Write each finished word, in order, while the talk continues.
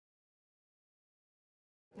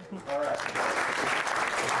All right.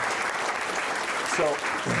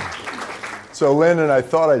 So Lyndon, I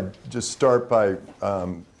thought I'd just start by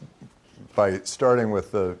starting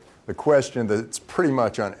with the question that's pretty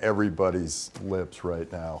much on everybody's lips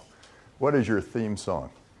right now. What is your theme song?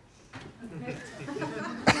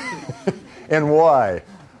 And why?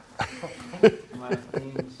 My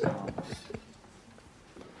theme song.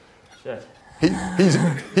 Shit.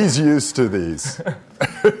 He's used to these.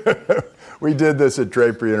 We did this at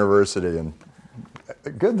Draper University, and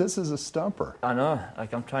good, this is a stumper. I know.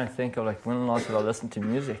 Like, I'm trying to think of when last did I listen to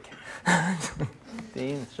music?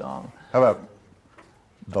 Theme song. How about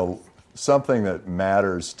something that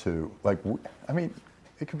matters to,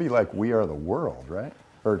 it could be like "We Are the World," right?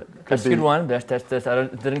 Or That's a good one. That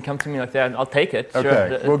didn't come to me like that. I'll take it.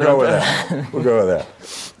 Okay, sure. we'll go with that. We'll go with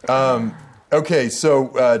that. Okay,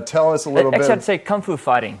 so tell us a little bit. Actually, I'd say Kung Fu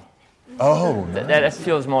Fighting. Oh, nice. That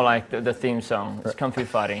feels more like the theme song. It's Kung Fu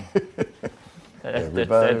Fighting. That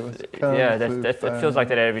feels like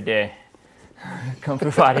that every day. Kung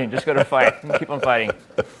Fu Fighting. Just go to fight. Keep on fighting.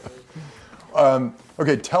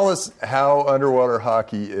 Okay, tell us how underwater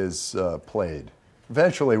hockey is played.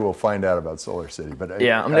 Eventually, we'll find out about SolarCity, but I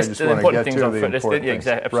just want to get to the important things.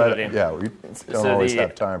 Absolutely. Right? Yeah, we don't always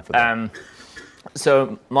have time for that.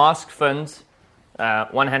 So masked fins,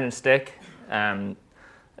 one-handed stick,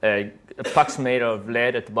 pucks made of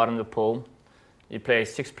lead at the bottom of the pool. You play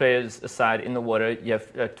 6 players aside in the water. You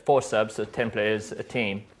have 4 subs, so 10 players a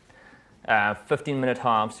team. 15-minute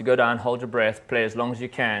halves. You go down, hold your breath, play as long as you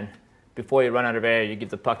can. Before you run out of air, you give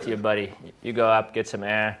the puck to your buddy. You go up, get some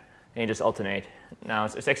air, and you just alternate. Now,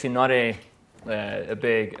 it's actually not a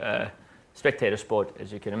big spectator sport,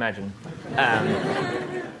 as you can imagine.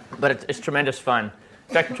 But it's tremendous fun.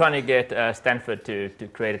 In fact, I'm trying to get Stanford to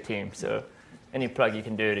create a team, so any plug you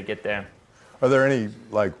can do to get there. Are there any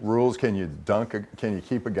rules? Can you dunk? Can you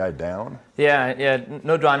keep a guy down? Yeah.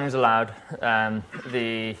 No drowning is allowed.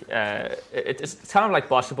 It's kind of like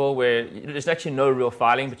basketball, where there's actually no real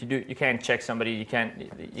fouling, but you can check somebody. It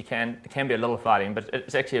can be a little fouling, but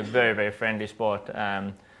it's actually a very, very friendly sport.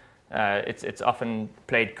 It's often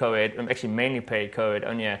played co-ed. Actually, mainly played co-ed.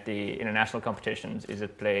 Only at the international competitions is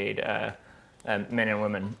it played men and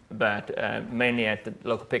women, but mainly at the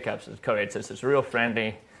local pickups it's co-ed. So it's real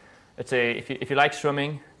friendly. If you like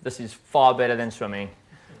swimming, this is far better than swimming.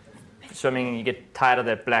 Swimming, you get tired of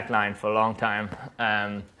that black line for a long time.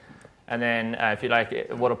 And then if you like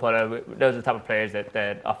water polo, those are the type of players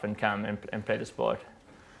that often come and play the sport.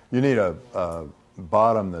 You need a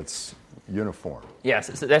bottom that's uniform.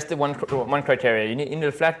 Yes, so that's the one criteria. You need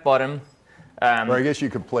a flat bottom. Or I guess you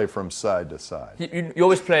could play from side to side. You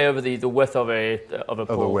always play over the width of a pool.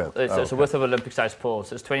 The width. It's the width of an Olympic-sized pool.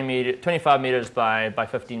 So it's 25 meters by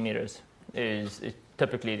 15 meters is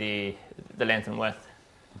typically the length and width.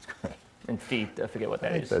 That's great. In feet, I forget what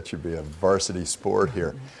that is. That should be a varsity sport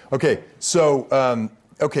here. Okay, so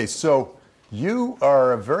you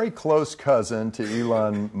are a very close cousin to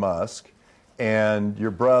Elon Musk, and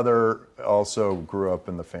your brother also grew up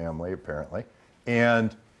in the family, apparently,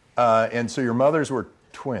 and so your mothers were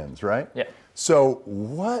twins, right? Yeah. So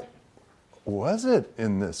what was it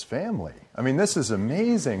in this family? I mean, this is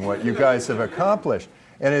amazing what you guys have accomplished.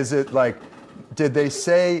 And is it did they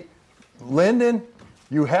say, Lyndon,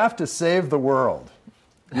 you have to save the world.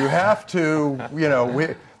 You have to,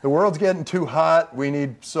 the world's getting too hot, we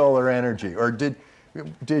need solar energy. Or did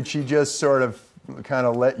she just sort of kind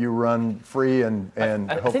of let you run free and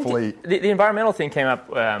hopefully... I think the environmental thing came up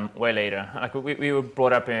way later. We were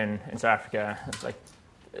brought up in South Africa. It's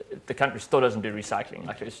the country still doesn't do recycling.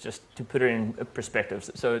 It's just to put it in perspective.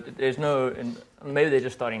 So there's no... Maybe they're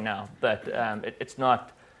just starting now, but it's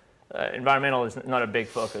not... environmental is not a big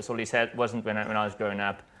focus, or at least it wasn't when I was growing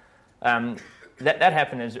up. That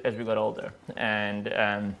happened as we got older. And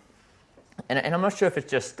I'm not sure if it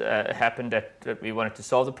just happened that we wanted to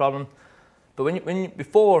solve the problem. But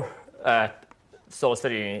before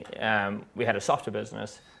SolarCity, we had a software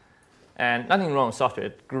business, and nothing wrong with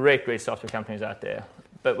software. Great software companies out there.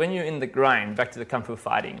 But when you're in the grind, back to the Kung Fu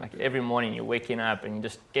Fighting, every morning you're waking up and you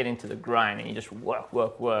just get into the grind and you just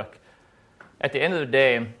work. At the end of the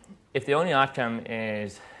day, if the only outcome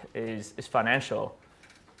is financial,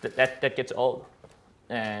 that gets old,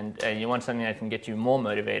 and you want something that can get you more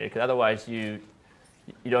motivated. Because otherwise you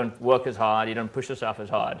don't work as hard, you don't push yourself as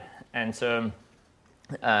hard. And so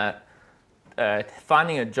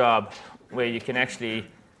finding a job where you can actually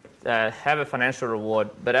have a financial reward,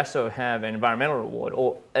 but also have an environmental reward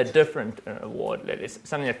or a different reward, that is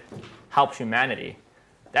something that helps humanity,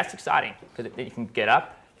 that's exciting because you can get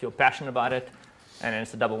up, feel passionate about it, and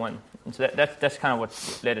it's a double win. And so that's kind of what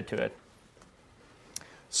led it to it.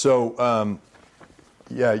 So,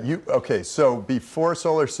 so before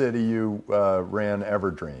SolarCity, you ran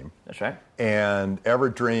Everdream. That's right. And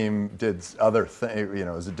Everdream did other things, it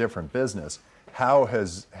was a different business. How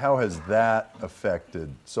has that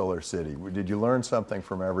affected SolarCity? Did you learn something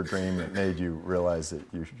from Everdream that made you realize that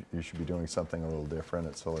you should be doing something a little different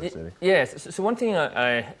at SolarCity? Yes. So one thing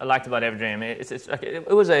I liked about Everdream, it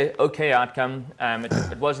was a okay outcome.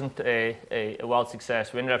 It wasn't a wild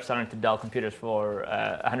success. We ended up selling to Dell Computers for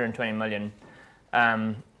 $120 million.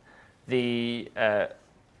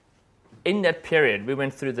 In that period, we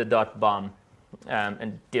went through the dot bomb.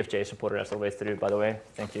 And DFJ supported us all the way through, by the way.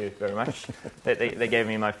 Thank you very much. They gave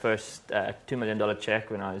me my first $2 million check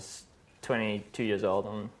when I was 22 years old.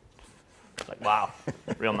 I'm like, wow,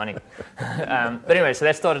 real money. But anyway, so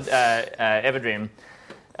that started Everdream.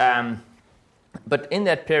 But in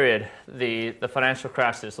that period, the financial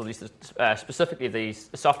crisis, or at least specifically the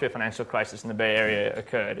software financial crisis in the Bay Area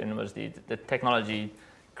occurred, and it was the technology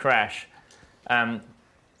crash.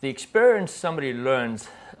 The experience somebody learns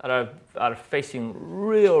out of facing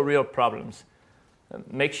real problems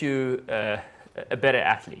makes you a better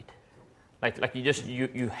athlete. Like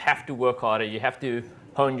you have to work harder. You have to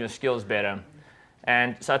hone your skills better.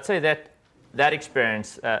 And so I'd say that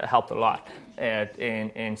experience helped a lot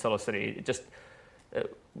in SolarCity. It just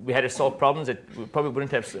we had to solve problems that we probably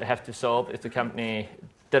wouldn't have to solve if the company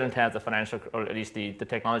didn't have the financial, or at least the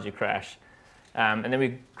technology crash. And then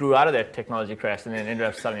we grew out of that technology crash and then ended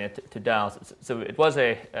up selling it to Dell. So it was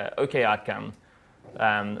a okay outcome,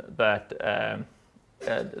 but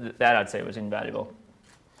that I'd say was invaluable.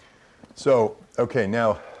 So, okay,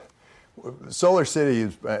 now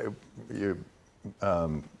SolarCity,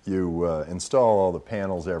 you install all the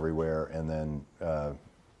panels everywhere, and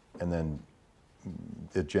then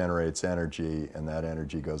it generates energy, and that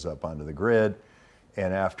energy goes up onto the grid.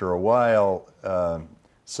 And after a while,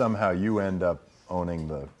 somehow you end up owning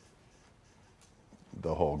the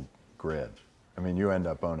whole grid. I mean, you end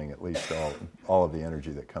up owning at least all of the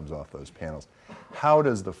energy that comes off those panels. How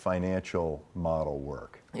does the financial model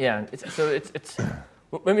work? Yeah, it's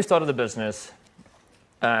when we started the business,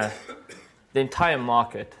 the entire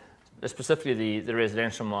market, specifically the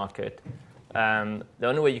residential market, the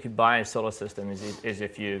only way you could buy a solar system is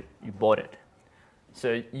if you bought it.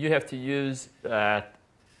 So you have to use your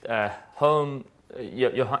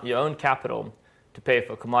own capital to pay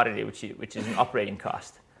for a commodity, which is an operating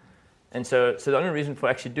cost. And so the only reason for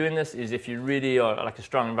actually doing this is if you really are like a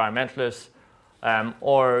strong environmentalist,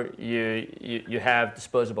 or you have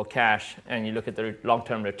disposable cash and you look at the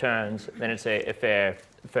long-term returns, then it's a fair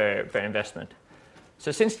investment. So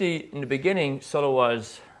essentially, in the beginning, solar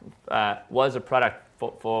was a product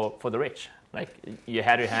for the rich. Like you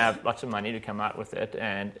had to have lots of money to come out with it,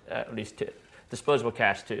 and at least disposable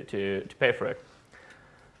cash to pay for it.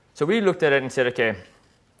 So we looked at it and said, okay,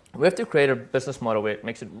 we have to create a business model where it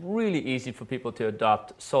makes it really easy for people to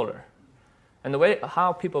adopt solar. And the way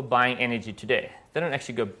how people are buying energy today, they don't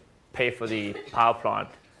actually go pay for the power plant.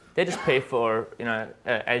 They just pay for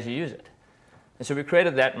as you use it. And so we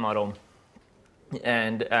created that model,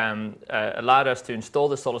 and allowed us to install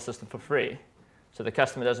the solar system for free. So the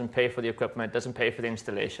customer doesn't pay for the equipment, doesn't pay for the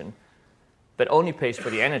installation, but only pays for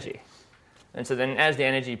the energy. And so then as the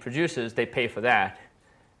energy produces, they pay for that.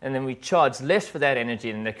 And then we charge less for that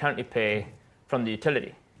energy than they currently pay from the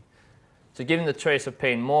utility. So given the choice of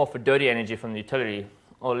paying more for dirty energy from the utility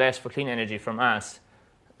or less for clean energy from us,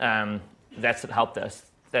 that's what helped us.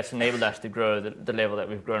 That's enabled us to grow the level that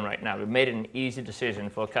we've grown right now. We've made it an easy decision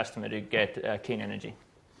for a customer to get clean energy.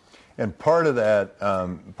 And part of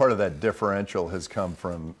that differential has come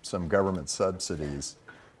from some government subsidies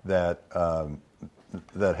that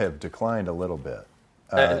have declined a little bit.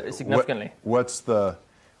 Significantly.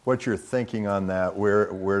 What's your thinking on that?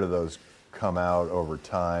 Where do those come out over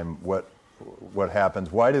time? What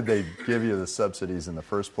happens? Why did they give you the subsidies in the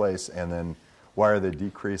first place, and then why are they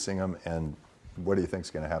decreasing them? And what do you think is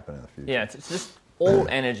going to happen in the future? Yeah, it's just all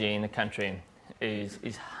energy in the country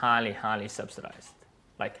is highly subsidized,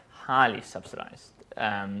 like highly subsidized.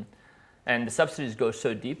 And the subsidies go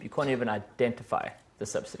so deep you can't even identify the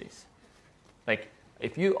subsidies. Like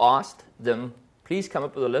if you asked them, please come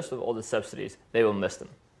up with a list of all the subsidies, they will miss them.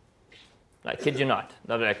 Like, kid you not.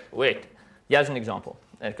 They'll be like, wait, here's an example.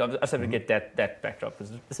 And I just have to get that backdrop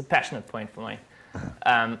because it's a passionate point for me.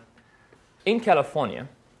 In California,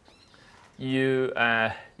 you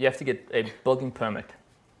have to get a building permit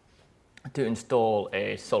to install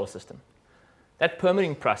a solar system. That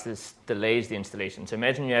permitting process delays the installation. So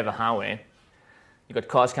imagine you have a highway, you've got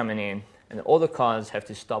cars coming in, and all the cars have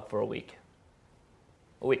to stop for a week.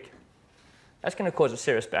 That's going to cause a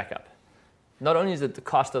serious backup. not only is it the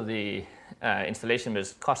cost of the installation, but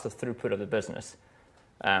it's cost of throughput of the business.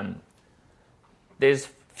 There's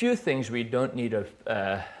few things we don't need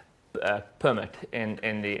a permit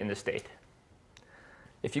in the state.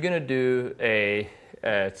 If you're going to do a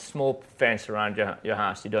small fence around your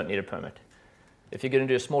house, you don't need a permit. If you're going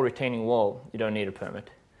to do a small retaining wall, you don't need a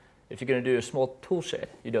permit. If you're going to do a small tool shed,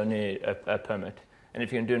 you don't need a permit. And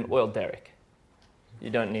if you're going to do an oil derrick, you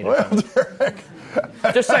don't need a permit.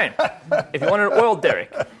 Just saying. If you want an oil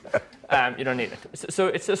derrick, you don't need it. So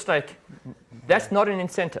it's just like, that's not an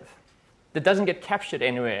incentive. That doesn't get captured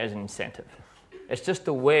anywhere as an incentive. It's just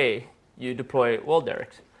the way you deploy oil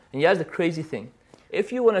derricks. And here's the crazy thing.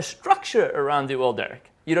 If you want a structure around the oil derrick,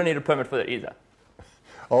 you don't need a permit for that either.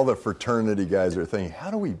 All the fraternity guys are thinking, how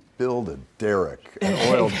do we build a derrick,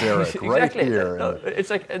 an oil derrick, exactly. right here? No, it's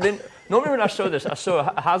like, and then normally when I show this, I show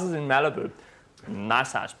houses in Malibu.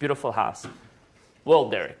 Nice house, beautiful house. Oil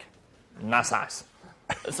derrick, nice house.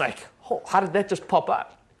 It's like, oh, how did that just pop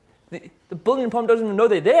up? The building department doesn't even know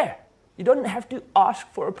they're there. You don't have to ask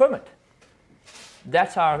for a permit.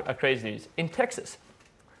 That's how crazy it is. In Texas,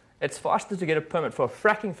 it's faster to get a permit for a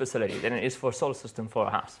fracking facility than it is for a solar system for a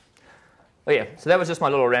house. Oh yeah, so that was just my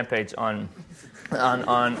little rampage on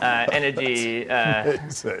energy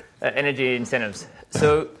energy incentives.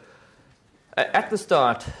 So at the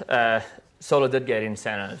start, solar did get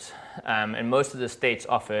incentives, and most of the states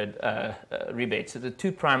offered rebates. So the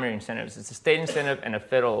two primary incentives: it's a state incentive and a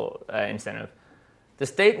federal incentive. The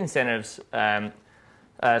state incentives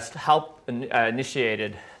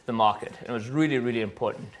initiated the market. It was really, really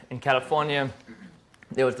important. In California,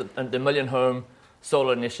 there was the Million Home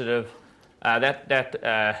Solar Initiative.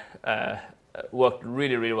 That worked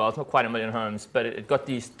really, really well. It's not quite 1 million homes, but it got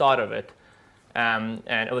the start of it, and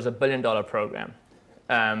it was $1 billion program.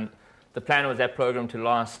 The plan was that program to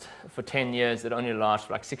last for 10 years. It only lasts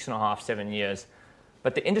for like 6.5, 7 years.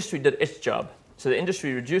 But the industry did its job. So the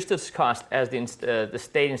industry reduced its cost as the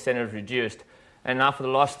state incentives reduced. And now for the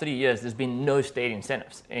last 3 years, there's been no state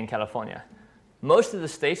incentives in California. Most of the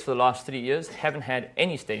states for the last 3 years haven't had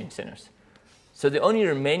any state incentives. So the only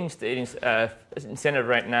remaining state incentive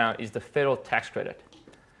right now is the federal tax credit.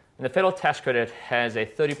 And the federal tax credit has a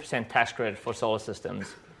 30% tax credit for solar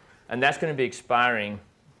systems. And that's going to be expiring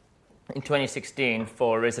in 2016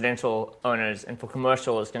 for residential owners. And for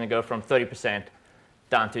commercial, it's going to go from 30%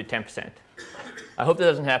 down to 10%. I hope that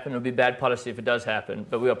doesn't happen. It would be bad policy if it does happen,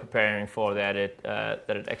 but we are preparing for that. It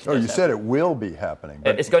actually. Oh, you said it will be happening.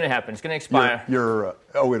 It's going to happen. It's going to expire.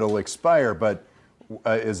 It'll expire, but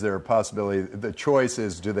is there a possibility? The choice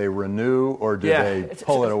is: do they renew or do they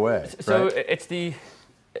pull it away? So right? it's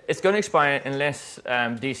going to expire unless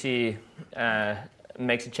DC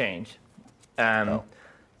makes a change.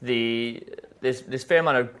 There's a fair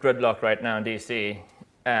amount of gridlock right now in DC.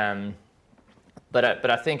 But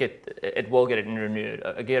I think it will get renewed.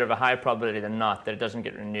 Again, of a higher probability than not that it doesn't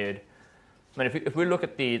get renewed. I mean, if we look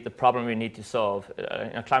at the problem we need to solve,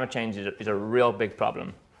 climate change is a real big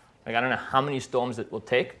problem. Like, I don't know how many storms it will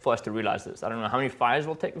take for us to realize this. I don't know how many fires it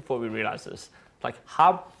will take before we realize this. Like,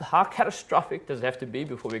 how catastrophic does it have to be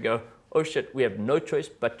before we go, oh shit, we have no choice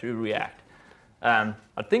but to react? I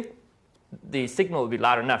think the signal will be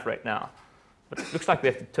loud enough right now, but it looks like we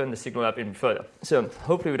have to turn the signal up even further. So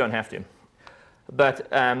hopefully we don't have to. But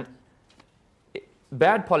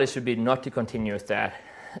bad policy would be not to continue with that,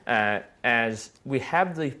 as we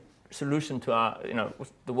have the solution to our,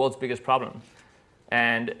 the world's biggest problem.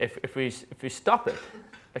 And if we stop it,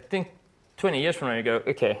 I think 20 years from now we go,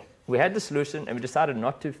 okay, we had the solution and we decided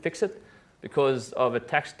not to fix it because of a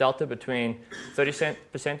tax delta between 30%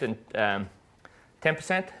 and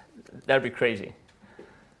 10%. That would be crazy.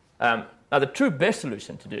 Now the true best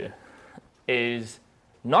solution to do is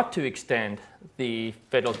not to extend the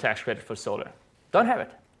federal tax credit for solar. Don't have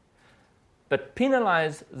it. But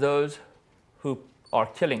penalize those who are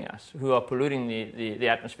killing us, who are polluting the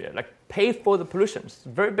atmosphere. Like, pay for the pollution. It's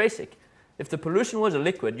very basic. If the pollution was a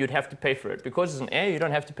liquid, you'd have to pay for it. Because it's an air, you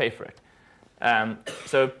don't have to pay for it.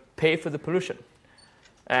 So pay for the pollution.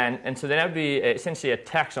 And so that would be essentially a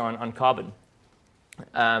tax on carbon.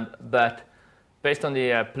 But based on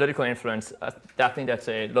the political influence, I think that's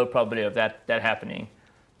a low probability of that happening.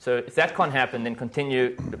 So if that can't happen, then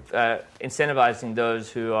continue incentivizing those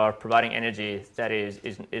who are providing energy that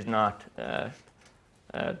is not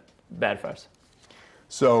bad for us.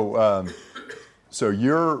 So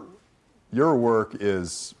your work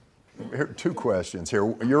is, two questions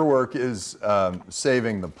here. Your work is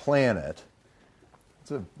saving the planet. It's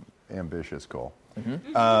an ambitious goal.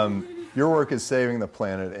 Mm-hmm. Your work is saving the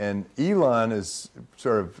planet, and Elon is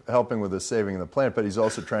sort of helping with the saving of the planet, but he's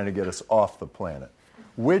also trying to get us off the planet.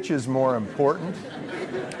 which is more important?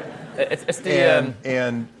 It's the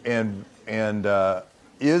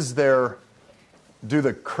is there? Do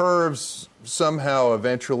the curves somehow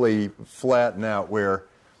eventually flatten out where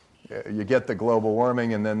you get the global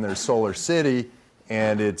warming and then there's SolarCity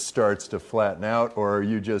and it starts to flatten out, or are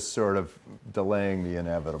you just sort of delaying the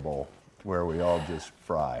inevitable where we all just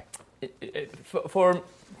fry? For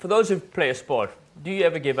those who play a sport, do you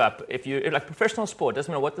ever give up? If like professional sport,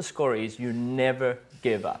 doesn't matter what the score is, you never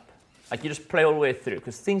give up. Like you just play all the way through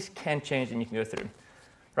because things can change and you can go through.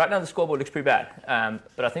 Right now the scoreboard looks pretty bad,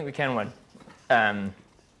 but I think we can win.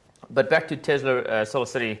 But back to Tesla,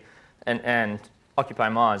 SolarCity, and Occupy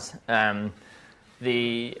Mars.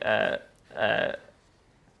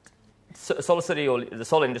 SolarCity, or the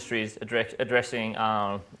solar industry, is addressing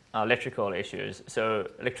our electrical issues. So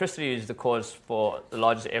electricity is the cause for the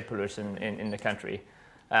largest air pollution in the country,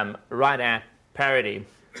 right at parity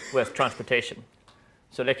with transportation.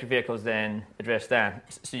 So electric vehicles then address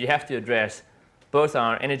that. So you have to address both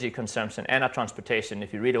our energy consumption and our transportation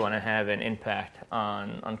if you really want to have an impact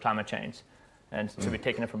on climate change. And so we're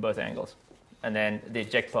taking it from both angles. And then the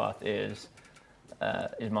eject path is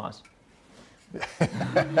Mars.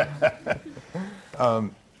 But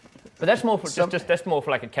that's more for that's more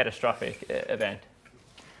for like a catastrophic event.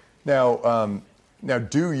 Now,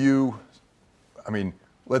 do you? I mean,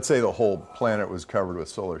 let's say the whole planet was covered with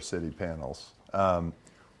SolarCity panels.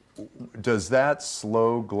 Does that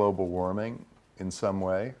slow global warming in some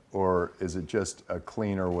way, or is it just a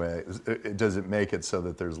cleaner way? Does it make it so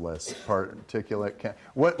that there's less particulate?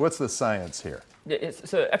 What's the science here?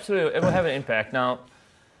 So absolutely, it will have an impact. Now,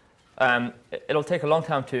 it'll take a long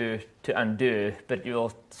time to undo, but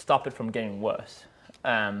you'll stop it from getting worse.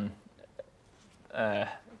 But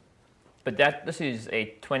this is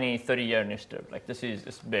a 20, 30-year initiative. Like this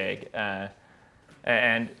is big.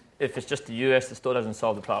 And if it's just the U.S., it still doesn't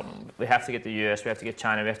solve the problem. We have to get the U.S., we have to get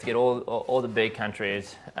China, we have to get all the big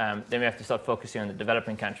countries. Then we have to start focusing on the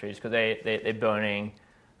developing countries because they're burning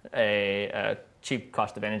a cheap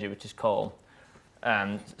cost of energy, which is coal.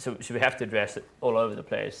 So we have to address it all over the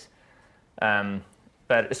place.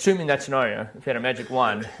 But assuming that scenario, if we had a magic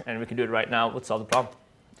wand and we could do it right now, it would solve the problem.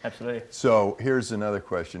 Absolutely. So here's another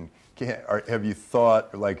question. Have you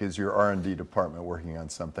thought, like, is your R&D department working on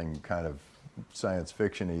something kind of science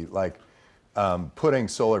fiction-y, like putting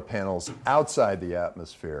solar panels outside the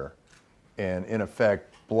atmosphere and, in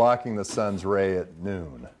effect, blocking the sun's ray at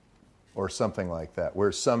noon or something like that,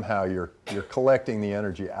 where somehow you're collecting the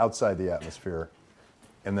energy outside the atmosphere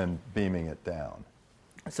and then beaming it down?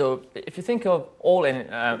 So if you think of all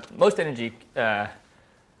most energy, all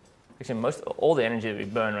the energy that we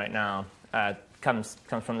burn right now comes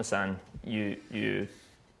from the sun. The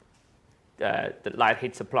light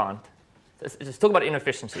hits a plant. Just talk about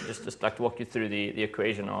inefficiency. Just like to walk you through the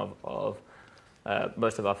equation of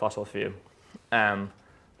most of our fossil fuel.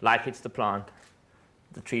 Light hits the plant,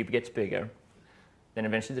 the tree gets bigger, then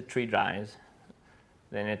eventually the tree dries.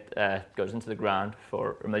 Then it goes into the ground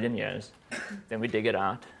for 1 million years. Then we dig it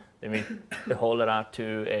out. Then we haul it out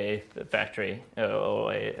to a factory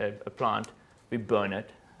or a plant. We burn it.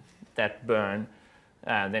 That burn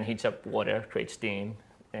then heats up water, creates steam,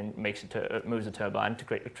 and moves the turbine to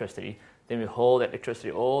create electricity. Then we haul that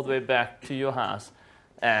electricity all the way back to your house,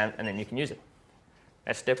 and then you can use it.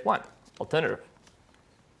 That's step one. Alternative.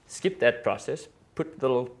 Skip that process. Put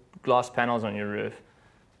little glass panels on your roof.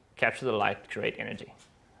 Capture the light, create energy.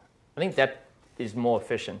 I think that is more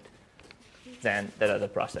efficient than that other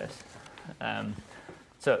process.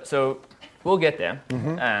 So we'll get there.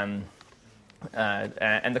 Mm-hmm.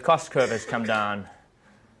 And the cost curve has come down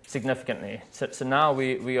significantly. So now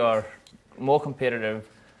we are more competitive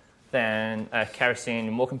than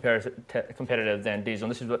kerosene, more competitive than diesel.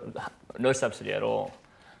 This is no subsidy at all.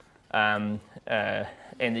 In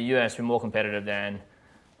the US, we're more competitive than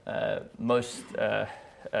most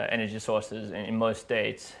energy sources in most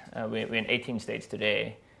states. We're in 18 states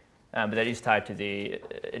today, but that is tied to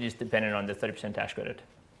it is dependent on the 30% tax credit.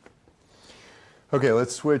 Okay,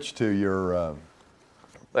 let's switch to your...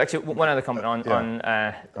 Actually, one other comment on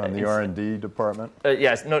the R&D department.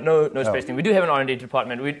 Yes, no space thing. We do have an R&D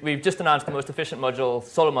department. We've just announced the most efficient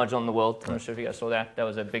solar module in the world. I'm not sure if you guys saw that. That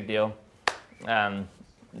was a big deal.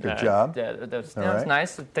 Good job. Yeah, it's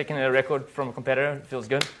nice. Taking a record from a competitor feels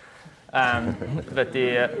good. But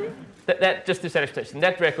that just to set expectation,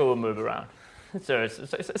 that record will move around. So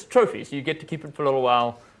it's trophies. You get to keep it for a little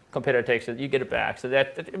while. Competitor takes it, you get it back. So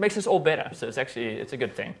that it makes us all better. So it's a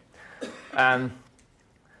good thing.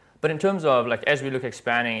 But in terms of like as we look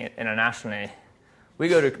expanding internationally, we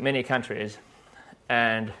go to many countries,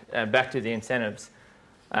 and back to the incentives.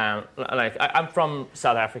 I'm from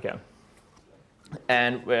South Africa,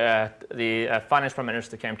 and the finance prime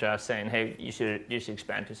minister came to us saying, "Hey, you should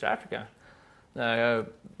expand to South Africa."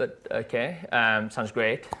 But okay, sounds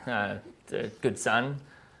great. Good sun,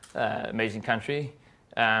 amazing country.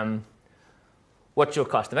 What's your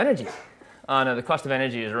cost of energy? Oh no, the cost of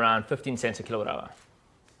energy is around 15 cents a kilowatt hour.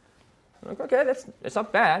 I'm like, okay, that's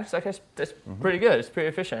not bad. It's like that's pretty good. It's pretty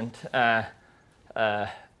efficient.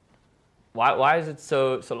 Why is it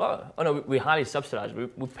so low? Oh no, we highly subsidize.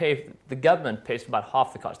 We pay, the government pays for about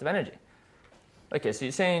half the cost of energy. Okay, so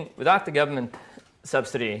you're saying without the government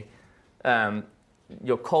subsidy,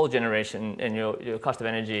 your coal generation and your cost of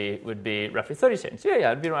energy would be roughly 30 cents.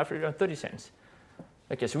 Yeah, it'd be roughly around 30 cents.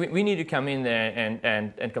 Okay, so we need to come in there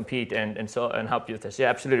and compete and help you with this. Yeah,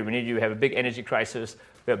 absolutely. We need you to have a big energy crisis.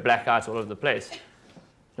 We have blackouts all over the place.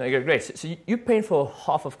 No, you go, great. So you're paying for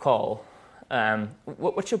half of coal.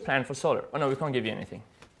 What's your plan for solar? Oh, no, we can't give you anything.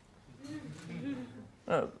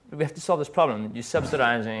 Oh, we have to solve this problem. You're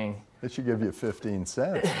subsidizing. It should give you 15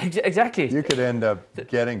 cents. Exactly. You could end up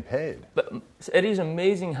getting paid. But it is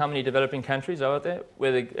amazing how many developing countries are out there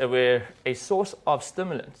where a source of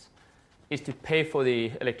stimulants is to pay for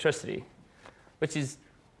the electricity, which is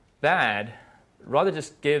bad. Rather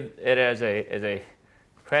just give it as a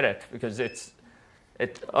credit, because it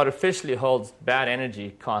artificially holds bad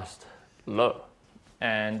energy cost low,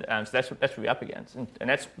 and so that's what we're up against, and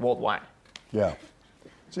that's worldwide. Yeah.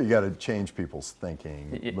 So you got to change people's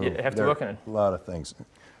thinking. You have to work on it. A lot of things.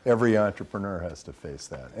 Every entrepreneur has to face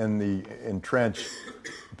that, and the entrenched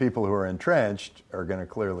people who are entrenched are going to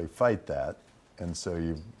clearly fight that, and so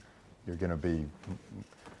you're going to be.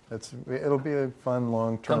 It'll be a fun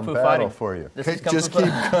long-term battle fighting. For you. Just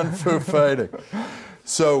keep kung fu fighting.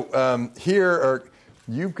 So here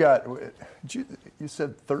you've got. You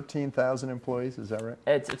said 13,000 employees. Is that right?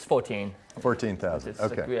 It's 14. 14,000.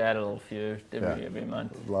 Okay. Like we add a little few every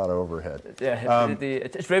month. A lot of overhead. Yeah,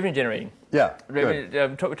 it's revenue generating. Yeah.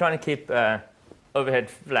 We're trying to keep overhead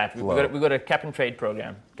flat. We've got a cap and trade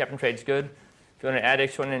program. Cap and trade's good. If you want to add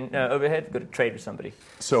extra one in overhead, you've got to trade with somebody.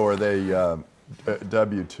 So are they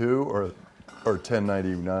W-2 or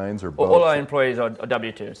 1099s or both? All our employees are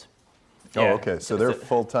W-2s. Oh, yeah. Okay. So they're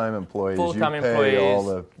full-time employees. Full-time you pay employees, all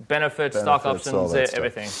the benefits, stock options, stuff.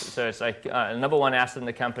 everything. So it's like number one asset in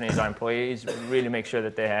the company is our employees. We really make sure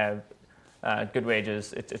that they have good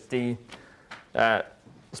wages. It's the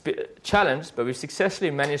challenge, but we've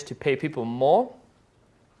successfully managed to pay people more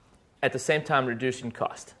at the same time reducing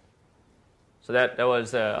cost. So that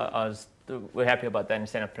was we're happy about that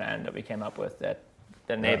incentive plan that we came up with that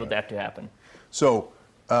enabled that to happen. So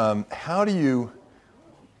how do you?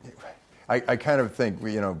 I kind of think,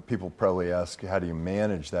 people probably ask, how do you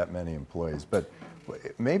manage that many employees? But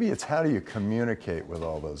maybe it's how do you communicate with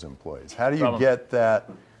all those employees? How do you get that,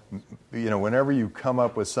 whenever you come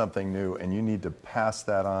up with something new and you need to pass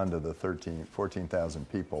that on to the 14,000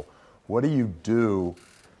 people, what do you do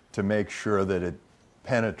to make sure that it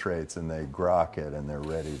penetrates and they grok it and they're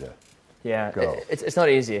ready to go? It's not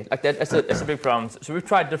easy. Like that's a big problem. So we've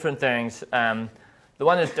tried different things. The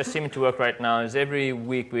one that's seeming to work right now is every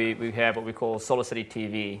week we have what we call SolarCity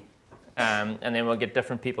TV, and then we'll get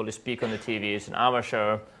different people to speak on the TV. It's an hour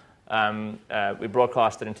show. We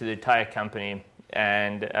broadcast it into the entire company,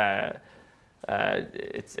 and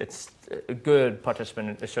it's a good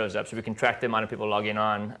participant that shows up, so we can track the amount of people logging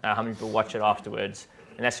on, how many people watch it afterwards,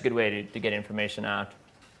 and that's a good way to get information out.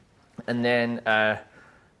 And then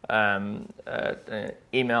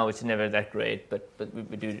email, which is never that great, but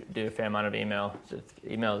we do a fair amount of email. So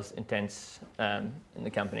email is intense in the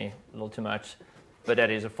company, a little too much, but that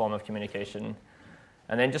is a form of communication.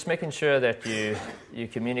 And then just making sure that you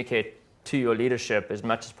communicate to your leadership as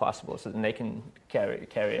much as possible, so that they can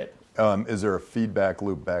carry it. Is there a feedback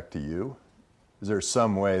loop back to you? Is there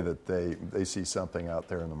some way that they see something out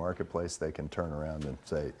there in the marketplace, they can turn around and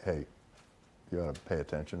say, hey, you ought to pay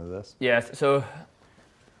attention to this? Yeah, so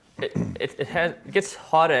it gets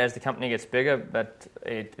harder as the company gets bigger, but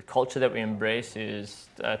the culture that we embrace is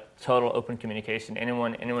total open communication.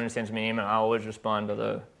 Anyone who sends me an email, I always respond,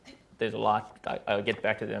 although there's a lot. I'll get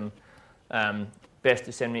back to them. Best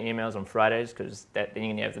to send me emails on Fridays, because then you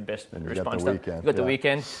can have the best response time. You've got the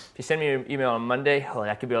weekend. If you send me an email on Monday,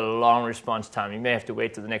 that could be a long response time. You may have to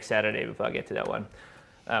wait till the next Saturday before I get to that one.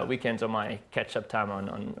 Weekends are my catch-up time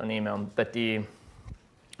on email. But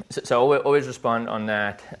so I always respond on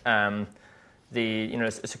that.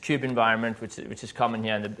 It's a cube environment, which is common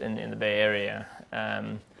here in the Bay Area,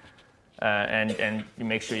 and you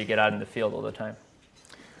make sure you get out in the field all the time.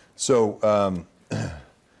 So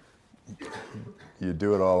you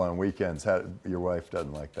do it all on weekends. Your wife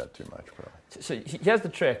doesn't like that too much, probably. So here's the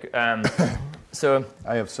trick. So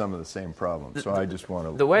I have some of the same problems, so I just want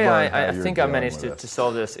to. The way I think I managed to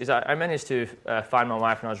solve this is I managed to find my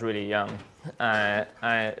wife when I was really young.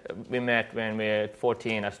 We met when we were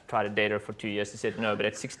 14. I tried to date her for 2 years. She said no, but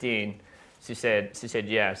at 16, she said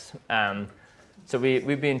yes. So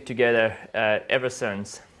we've been together ever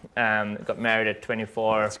since. Got married at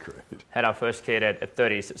 24. That's great. Had our first kid at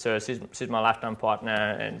 30. So she's my lifetime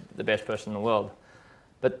partner and the best person in the world.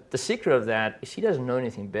 But the secret of that is she doesn't know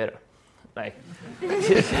anything better. Like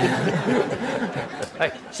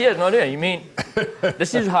she has no idea. You mean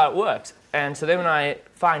this is how it works? And so then when I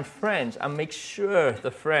find friends, I make sure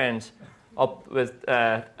the friends are with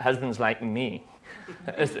husbands like me,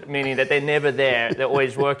 meaning that they're never there; they're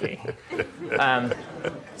always working.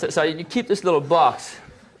 So you keep this little box.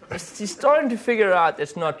 She's starting to figure out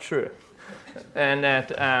it's not true, and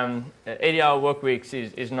that 80-hour work weeks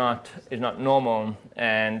is not normal,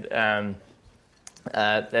 and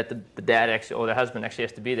that the dad actually or the husband actually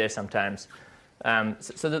has to be there sometimes.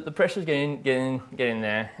 So the pressure's getting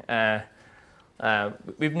there.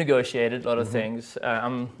 We've negotiated a lot of things.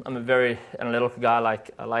 I'm a very analytical guy.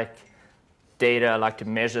 I like data. I like to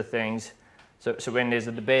measure things. So when there's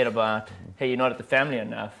a debate about, hey, you're not at the family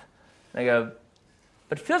enough, I go,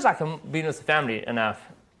 but it feels like I'm being with the family enough.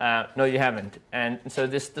 No, you haven't. And so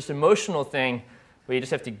this emotional thing where you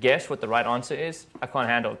just have to guess what the right answer is, I can't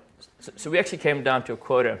handle. So we actually came down to a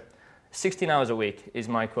quota. 16 hours a week is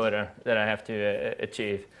my quota that I have to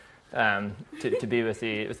achieve to be with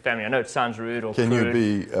the family. I know it sounds rude or Can crude.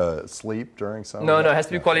 you be asleep during some? No, it has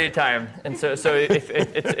to be quality time. And so if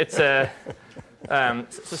it's so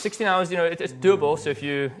 16 hours, it's doable. So if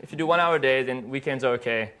you do 1 hour a day, then weekends are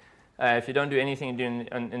okay. If you don't do anything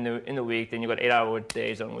in the week, then you've got 8-hour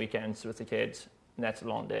days on weekends with the kids. And that's a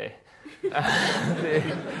long day.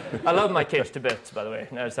 I love my kids to bits, by the way.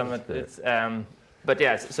 No, but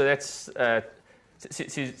yeah, so that's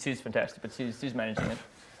she's fantastic, but she's managing it.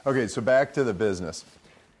 Okay, so back to the business.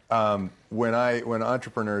 When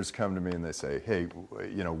entrepreneurs come to me and they say, "Hey,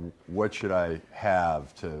 what should I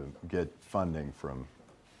have to get funding from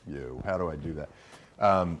you? How do I do that?"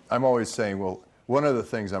 I'm always saying, well, one of the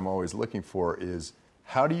things I'm always looking for is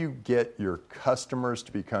how do you get your customers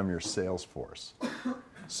to become your sales force?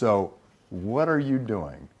 So what are you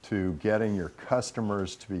doing to getting your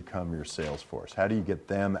customers to become your sales force? How do you get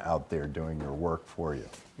them out there doing your work for you?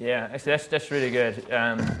 Yeah, actually, that's really good.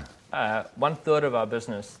 1/3 of our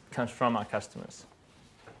business comes from our customers.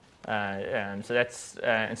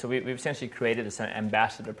 So we've essentially created this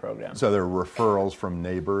ambassador program. So they're referrals from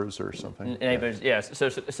neighbors or something? Neighbors, yes. So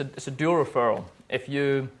it's a dual referral. If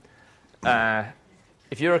you're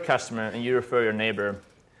a customer and you refer your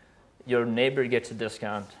neighbor gets a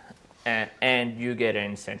discount and you get an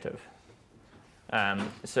incentive.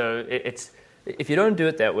 So if you don't do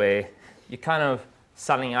it that way, you're kind of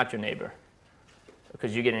selling out your neighbor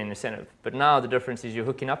because you get an incentive. But now the difference is you're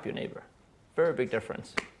hooking up your neighbor. Very big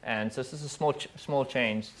difference. And so this is a small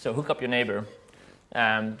change. So hook up your neighbor,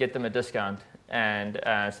 get them a discount, and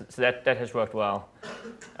so that has worked well.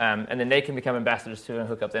 And then they can become ambassadors too and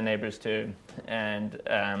hook up their neighbors too. And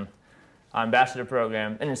our ambassador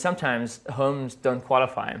program, and then sometimes homes don't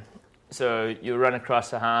qualify. So you run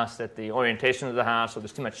across a house that the orientation of the house, or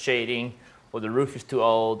there's too much shading, or the roof is too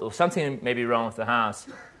old, or something may be wrong with the house.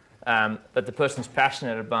 But the person's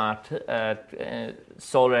passionate about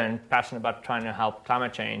solar and passionate about trying to help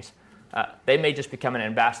climate change. They may just become an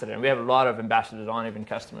ambassador. And we have a lot of ambassadors, aren't even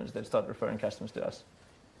customers, that start referring customers to us.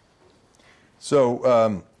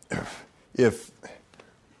 So if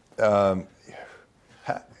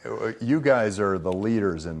you guys are the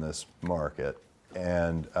leaders in this market,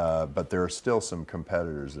 but there are still some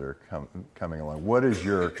competitors that are coming along. What is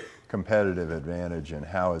your competitive advantage, and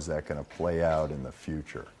how is that going to play out in the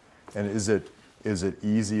future? And is it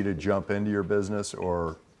easy to jump into your business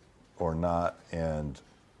or not? And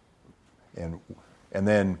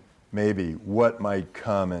then maybe what might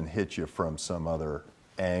come and hit you from some other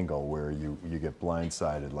angle where you get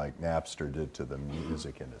blindsided like Napster did to the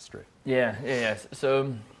music industry? Yeah.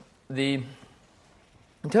 So in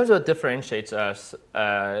terms of what differentiates us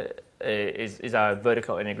is our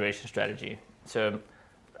vertical integration strategy. So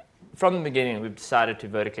from the beginning, we've decided to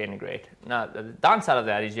vertically integrate. Now, the downside of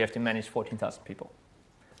that is you have to manage 14,000 people.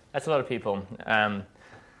 That's a lot of people. Now,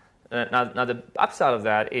 the upside of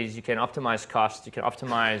that is you can optimize costs, you can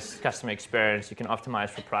optimize customer experience, you can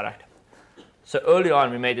optimize for product. So early on,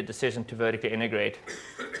 we made the decision to vertically integrate.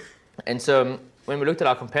 And so when we looked at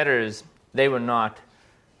our competitors, they were not.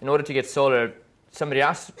 In order to get solar, somebody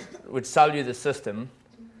else would sell you the system,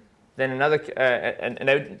 then another, and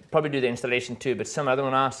they would probably do the installation too, but some other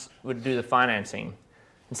one else would do the financing.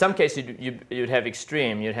 In some cases, you'd have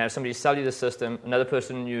extreme. You'd have somebody sell you the system, another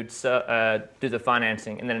person you'd do the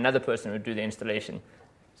financing, and then another person would do the installation.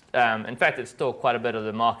 In fact, it's still quite a bit of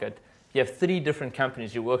the market. You have 3 different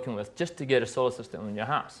companies you're working with just to get a solar system in your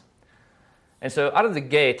house. And so out of the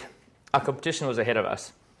gate, our competition was ahead of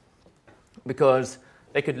us because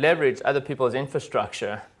they could leverage other people's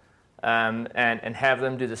infrastructure and have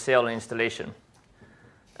them do the sale and installation.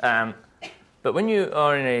 But when you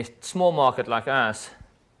are in a small market like us,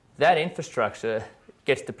 that infrastructure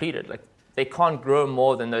gets depleted. Like, they can't grow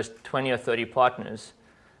more than those 20 or 30 partners.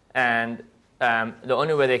 And the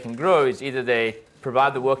only way they can grow is either they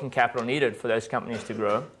provide the working capital needed for those companies to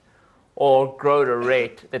grow, or grow at a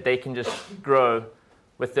rate that they can just grow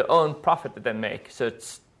with their own profit that they make. So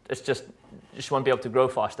it's just won't be able to grow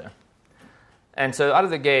faster. And so out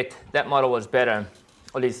of the gate, that model was better,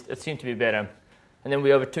 or at least it seemed to be better. And then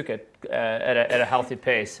we overtook it at a healthy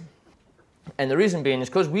pace. And the reason being is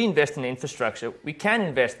because we invest in the infrastructure, we can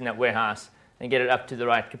invest in that warehouse and get it up to the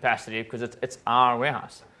right capacity because it's our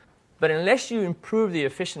warehouse. But unless you improve the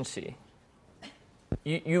efficiency,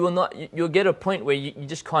 you'll get a point where you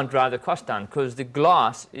just can't drive the cost down because the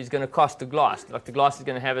glass is going to cost the glass. Like, the glass is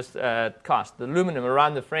going to have its cost. The aluminum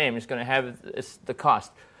around the frame is going to have the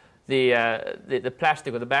cost. The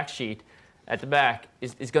plastic or the back sheet at the back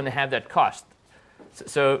is going to have that cost.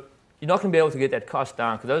 So you're not going to be able to get that cost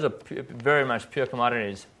down because those are very much pure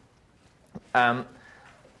commodities. But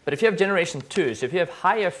if you have generation 2, so if you have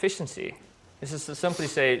higher efficiency, this is to simply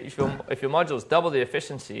say if your modules double the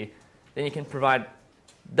efficiency, then you can provide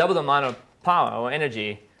double the amount of power or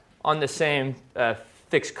energy on the same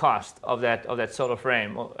fixed cost of that solar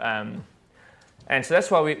frame. And so that's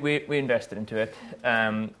why we invested into it.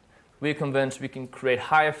 We're convinced we can create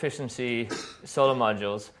high efficiency solar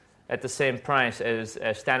modules at the same price as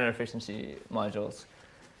standard efficiency modules.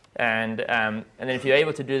 And then if you're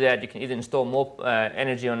able to do that, you can either install more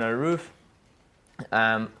energy on a roof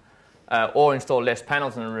or install less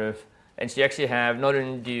panels on the roof. And so you actually have, not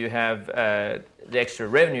only do you have the extra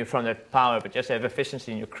revenue from that power, but you also have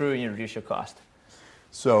efficiency in your crew and you reduce your cost.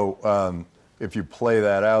 So if you play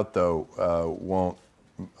that out, though, won't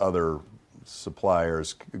other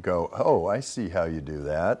suppliers go, oh, I see how you do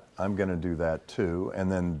that, I'm going to do that too,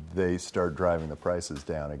 and then they start driving the prices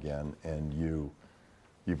down again, and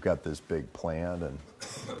you've got this big plant and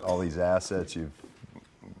all these assets you've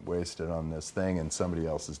wasted on this thing, and somebody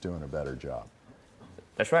else is doing a better job.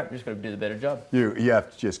 That's right. We're just going to do the better job. You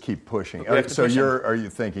have to just keep pushing. So are you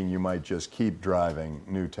thinking you might just keep driving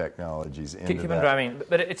new technologies into that? Keep on driving.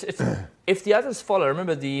 But it's if the others follow,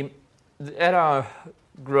 remember at our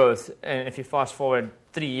growth, and if you fast forward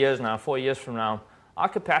 3 years now, 4 years from now, our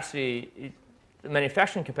capacity, the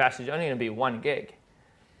manufacturing capacity is only going to be 1 gig.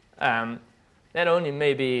 That only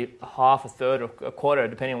may be half, a third, or a quarter,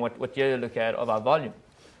 depending on what year you look at, of our volume.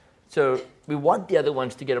 So we want the other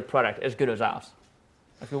ones to get a product as good as ours.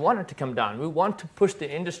 Like, we want it to come down. We want to push the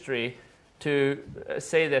industry to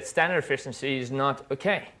say that standard efficiency is not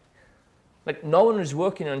okay. Like, no one is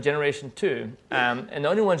working on generation 2, and the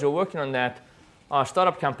only ones who are working on that are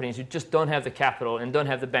startup companies who just don't have the capital and don't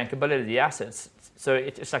have the bankability of the assets. So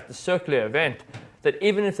it's like the circular event that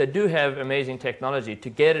even if they do have amazing technology, to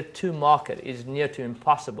get it to market is near to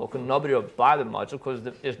impossible because nobody will buy the module because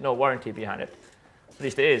there's no warranty behind it. At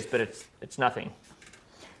least there is, but it's nothing.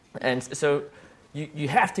 And so you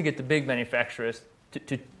have to get the big manufacturers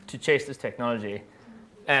to chase this technology.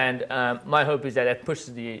 And my hope is that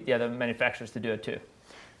pushes the other manufacturers to do it too.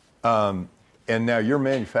 And now you're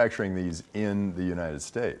manufacturing these in the United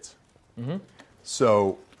States. Mm-hmm.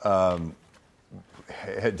 So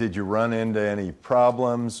did you run into any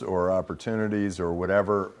problems or opportunities or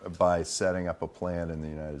whatever by setting up a plant in the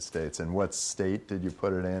United States? And what state did you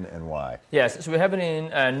put it in and why? Yes, so we have it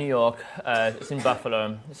in New York. It's in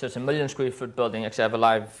Buffalo. So it's a 1 million square foot building. Actually, I have a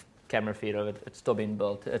live camera feed of it. It's still being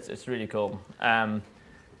built. It's really cool. When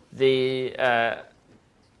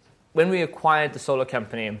we acquired the solar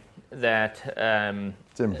company, it's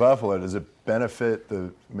in Buffalo. Does it benefit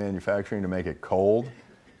the manufacturing to make it cold?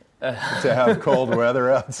 To have cold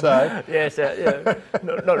weather outside? Yes,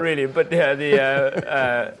 not really. But yeah,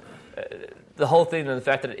 the whole thing and the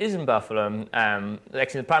fact that it is in Buffalo,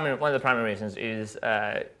 actually one of the primary reasons is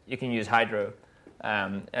you can use hydro.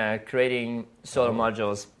 Creating solar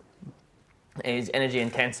modules is energy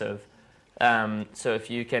intensive. So if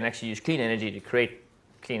you can actually use clean energy to create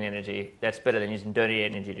clean energy, that's better than using dirty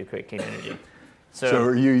energy to create clean energy. So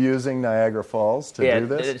are you using Niagara Falls to do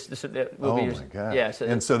this? We'll my God. Yeah.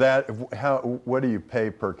 What do you pay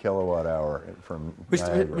per kilowatt hour from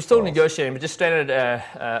Niagara We're still Falls? negotiating, but just standard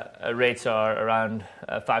rates are around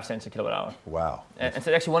 5 cents a kilowatt hour. Wow. And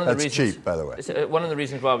so actually one of the reasons... That's cheap, by the way. It's, one of the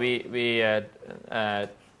reasons why we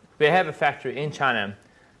have a factory in China.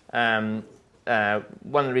 One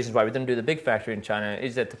of the reasons why we didn't do the big factory in China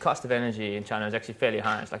is that the cost of energy in China is actually fairly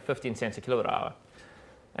high. It's like 15 cents a kilowatt hour.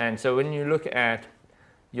 And so when you look at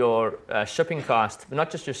your shipping cost, but not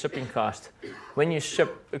just your shipping cost, when you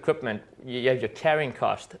ship equipment, you have your carrying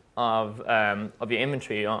cost of your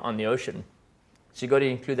inventory on the ocean. So you've got to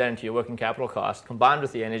include that into your working capital cost, combined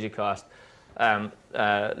with the energy cost.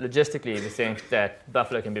 Logistically, we think that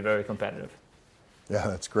Buffalo can be very competitive. Yeah,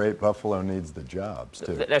 that's great. Buffalo needs the jobs,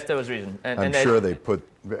 too. That was the reason. I'm sure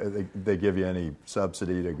they give you any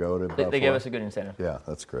subsidy to go to Buffalo? They gave us a good incentive. Yeah,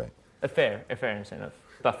 that's great. A fair incentive.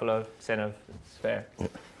 Buffalo incentive, it's fair.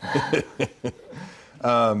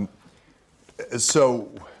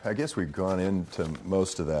 So I guess we've gone into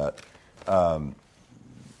most of that. Are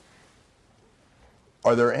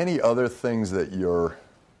there any other things that you're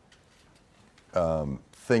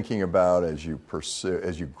thinking about as you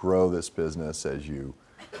grow this business?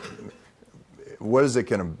 What is it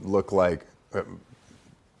going to look like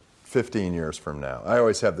 15 years from now? I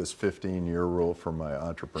always have this 15-year rule for my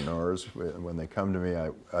entrepreneurs. When they come to me,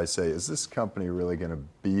 I say, is this company really going to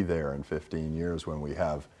be there in 15 years when we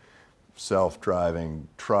have self-driving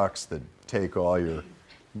trucks that take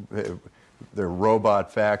they're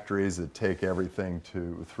robot factories that take everything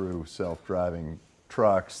through self-driving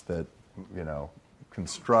trucks that,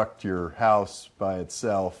 construct your house by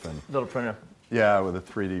itself and little printer. Yeah, with a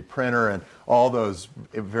 3D printer and all those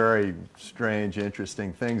very strange,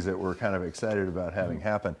 interesting things that we're kind of excited about having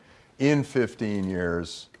happen. In 15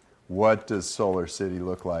 years, what does SolarCity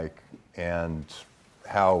look like, and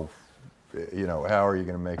how are you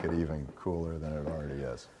going to make it even cooler than it already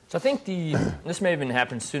is? So I think this may even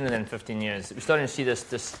happen sooner than 15 years. We're starting to see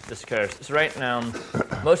this curve. So right now,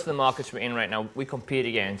 most of the markets we're in right now, we compete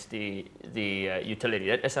against the utility.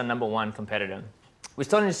 That's our number one competitor. We're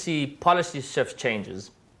starting to see policy shift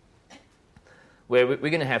changes where we're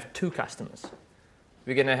going to have two customers.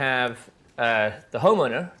 We're going to have the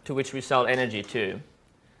homeowner, to which we sell energy to,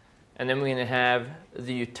 and then we're going to have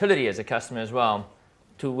the utility as a customer as well,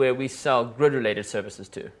 to where we sell grid-related services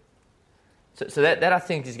to. So that I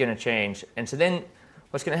think is going to change. And so then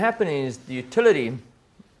what's going to happen is the utility,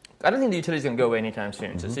 I don't think the utility is going to go away anytime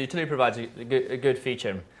soon. So the utility provides a good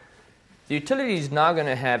feature. The utility is now going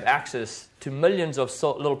to have access to millions of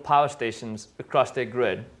little power stations across their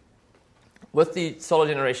grid. With the solar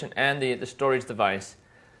generation and the storage device,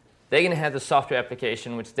 they're going to have the software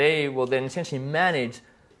application, which they will then essentially manage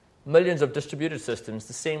millions of distributed systems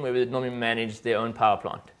the same way we would normally manage their own power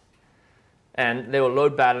plant. And they will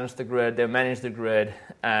load balance the grid, they'll manage the grid,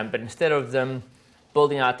 but instead of them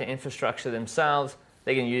building out the infrastructure themselves,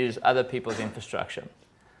 they can use other people's infrastructure.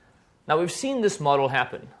 Now, we've seen this model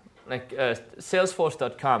happen. Like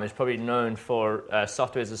Salesforce.com is probably known for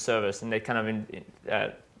software as a service, and they kind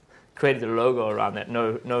of created the logo around that,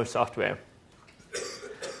 no software.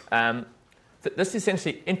 This is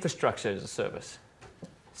essentially infrastructure as a service.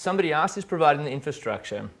 Somebody else is providing the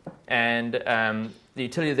infrastructure, and the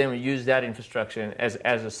utility then will use that infrastructure as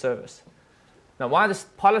a service. Now, why this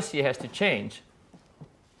policy has to change,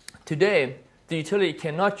 today, the utility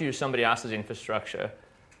cannot use somebody else's infrastructure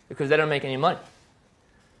because they don't make any money.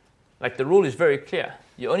 Like, the rule is very clear.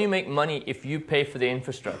 You only make money if you pay for the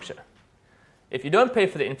infrastructure. If you don't pay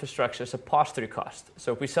for the infrastructure, it's a pass-through cost.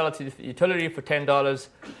 So if we sell it to the utility for $10,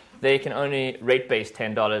 they can only rate base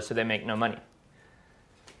 $10, so they make no money.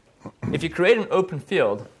 If you create an open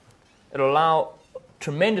field, it'll allow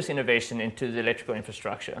tremendous innovation into the electrical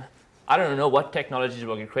infrastructure. I don't know what technologies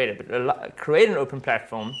will get created, but it'll create an open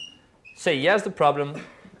platform, say, here's the problem,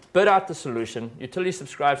 bid out the solution, utility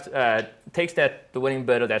subscribes, takes the winning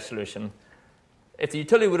bid of that solution. If the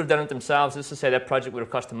utility would have done it themselves, let's just say that project would have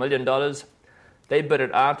cost $1 million, they bid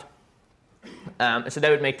it out, so they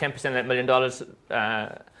would make 10% of that $1 million.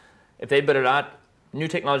 If they bid it out, new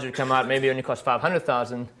technology would come out, maybe only cost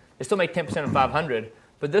 $500,000, they still make 10% of 500,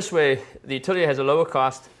 but this way, the utility has a lower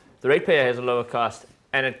cost, the ratepayer has a lower cost,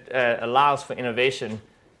 and it allows for innovation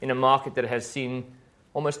in a market that has seen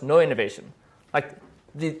almost no innovation. Like,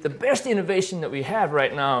 the best innovation that we have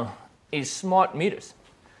right now is smart meters.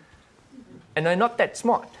 And they're not that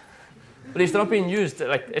smart. At least they're not being used.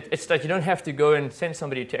 Like, it's like you don't have to go and send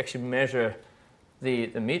somebody to actually measure the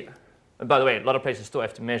meter. And by the way, a lot of places still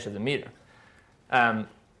have to measure the meter.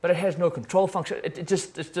 But it has no control function. It's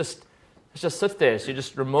just It just sits there. So you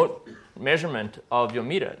just remote measurement of your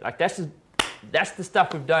meter. Like that's the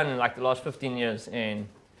stuff we've done in like the last 15 years in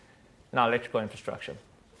our electrical infrastructure.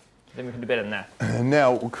 I think we can do better than that.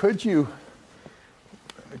 Now, could you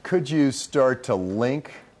start to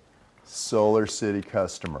link SolarCity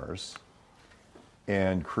customers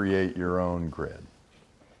and create your own grid?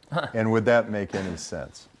 And would that make any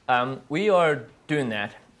sense? We are doing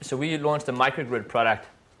that. So we launched a microgrid product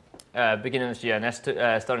beginning of this year, and that's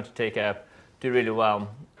starting to do really well.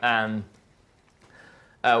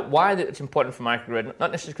 Why it's important for microgrid?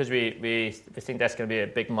 Not necessarily because we think that's going to be a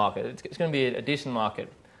big market. It's going to be a decent market.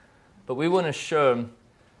 But we want to show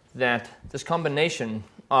that this combination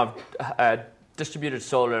of distributed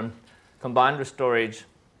solar combined with storage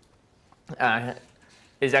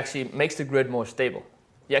makes the grid more stable.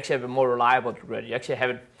 You actually have a more reliable grid. You actually have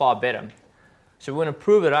it far better. So we want to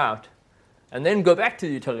prove it out and then go back to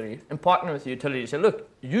the utility and partner with the utility and say, look,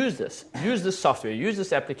 use this software, use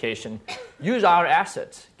this application, use our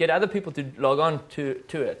assets, get other people to log on to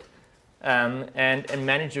it, and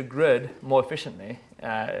manage your grid more efficiently.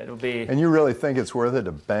 It'll be. And you really think it's worth it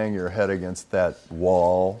to bang your head against that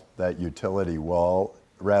wall, that utility wall,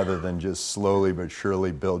 rather than just slowly but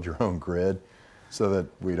surely build your own grid so that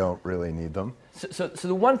we don't really need them? So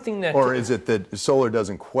the one thing that... Or is it that solar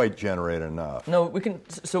doesn't quite generate enough? No, we can...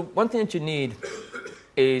 So one thing that you need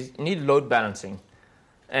is load balancing.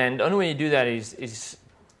 And the only way you do that is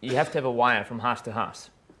you have to have a wire from house to house.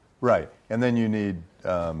 Right. And then you need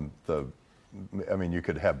you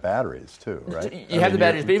could have batteries too, right? You have the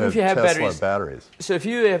batteries, but even if you have Tesla batteries. So if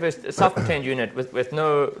you have a self-contained unit with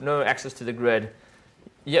no access to the grid,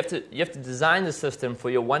 you have to design the system for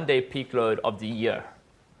your one-day peak load of the year.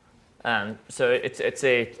 So it's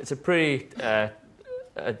a pretty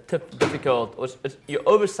difficult. You're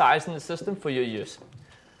oversizing the system for your use.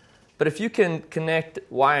 But if you can connect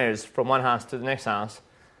wires from one house to the next house,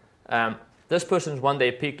 this person's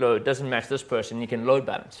one-day peak load doesn't match this person. You can load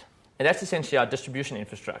balance, and that's essentially our distribution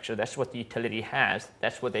infrastructure. That's what the utility has.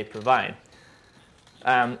 That's what they provide.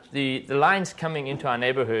 The lines coming into our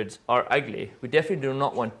neighborhoods are ugly. We definitely do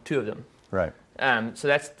not want two of them. Right. So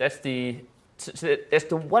that's the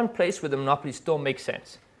one place where the monopoly still makes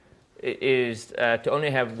sense, is to only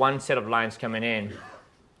have one set of lines coming in.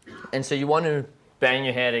 And so you want to bang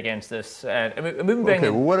your head against this. Okay,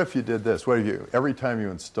 well, what if you did this? What if every time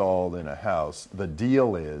you installed in a house, the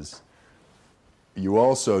deal is you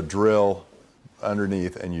also drill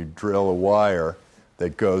underneath and you drill a wire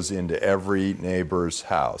that goes into every neighbor's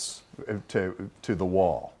house to the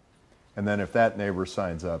wall. And then if that neighbor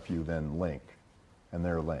signs up, you then link, and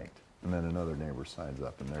they're linked. And then another neighbor signs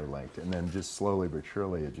up and they're linked. And then just slowly but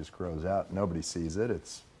surely it just grows out. Nobody sees it.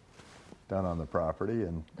 It's done on the property.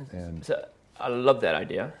 And So I love that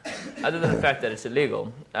idea, other than the fact that it's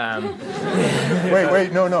illegal.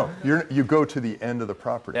 Wait, no. You go to the end of the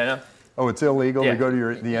property. Yeah, no. Oh, it's illegal Yeah. to go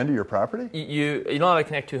to the end of your property? You're not allowed to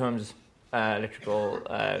connect two homes' electrical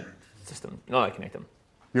system. You're not allowed to connect them.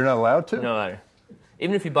 You're not allowed to? You're not allowed to.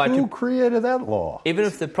 Even if you buy Who created that law? Even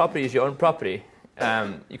if the property is your own property,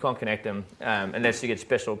 you can't connect them unless you get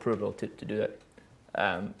special approval to do that.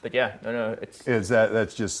 But yeah, no, it's...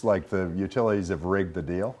 That's just like the utilities have rigged the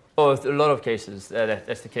deal? Oh, a lot of cases,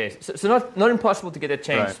 that's the case. So not impossible to get that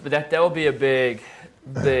changed, Right. but that will be a big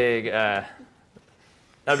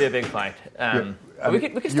that'll be a big fight. We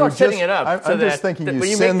can start setting it up. I'm just thinking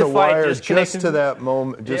you send the wire just to that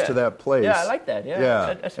moment, to that place. Yeah, I like that.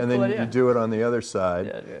 Yeah. That's a and cool then idea. you do it on the other side.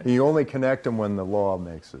 Yeah. You only connect them when the law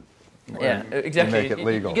makes it. Yeah, exactly. Make it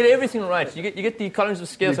legal. You get everything right. You get the economies of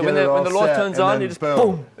scale. So You when get it all the law set, turns and on, then you just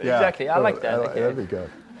boom. Yeah. Exactly. I like that. Okay. That'd be good.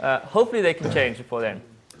 Hopefully they can change before then.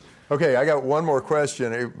 Okay, I got one more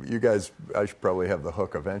question. You guys, I should probably have the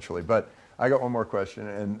hook eventually, but I got one more question,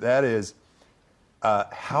 and that is,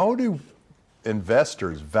 how do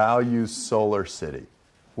investors value SolarCity?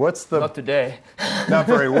 Not today. Not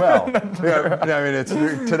very well.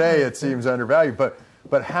 Today it seems undervalued,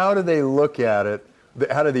 but how do they look at it?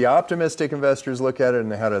 How do the optimistic investors look at it,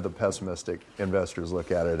 and how do the pessimistic investors look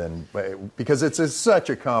at it? And because it's such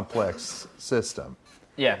a complex system.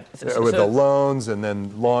 Yeah. With the loans, and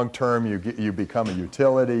then long term you become a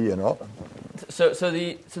utility and all. So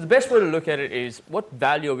the best way to look at it is, what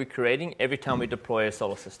value are we creating every time we deploy a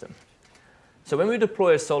solar system? So when we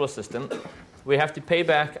deploy a solar system, we have to pay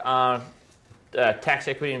back our tax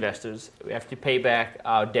equity investors. We have to pay back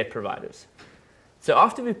our debt providers. So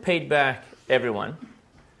after we've paid back everyone,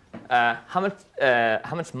 how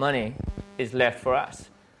much money is left for us?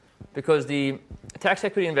 Because the tax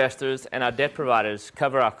equity investors and our debt providers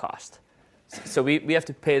cover our cost. So we have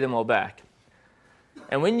to pay them all back.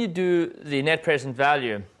 And when you do the net present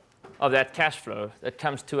value of that cash flow that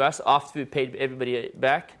comes to us after we paid everybody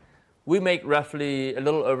back, we make roughly a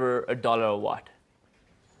little over $1 a watt.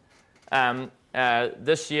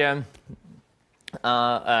 This year,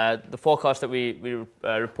 the forecast that we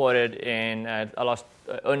reported in our last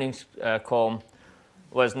earnings call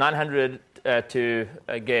was 900 to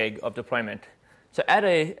a gig of deployment. So at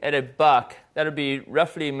a buck, that would be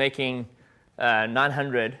roughly making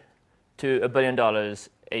 $900 to $1 billion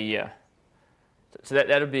a year. So that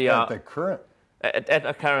would be at the current. At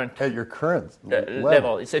a current at your current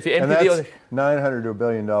level. So if you and that's $900 to $1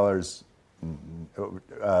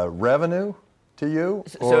 billion revenue to you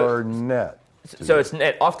or net? So it's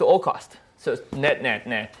net after all cost. So it's net.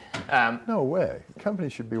 No way.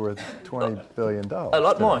 Companies should be worth $20 billion. A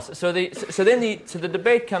lot more. So the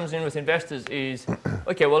debate comes in with investors is,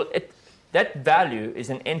 okay, well, that value is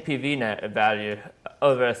an NPV value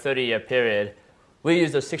over a 30-year period. We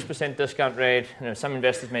use a 6% discount rate. Some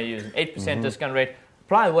investors may use an 8% discount rate.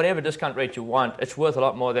 Apply whatever discount rate you want. It's worth a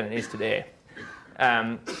lot more than it is today.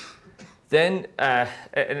 I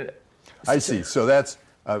see. So that's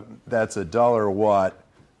 $1 a watt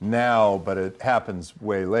now, but it happens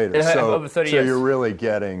way later. Over 30 years. So you're really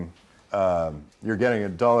getting $1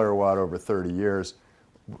 a watt over 30 years.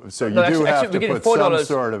 So you have to put some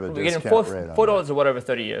sort of a discount rate on $4 a watt over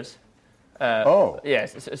 30 years.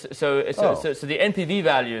 Yes. So the NPV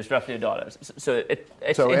value is roughly $1. So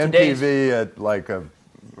NPV at like a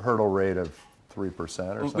hurdle rate of 3% or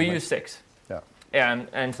something. We use 6. Yeah.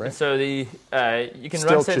 And right. So you can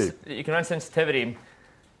Still run sensitivity,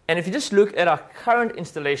 and if you just look at our current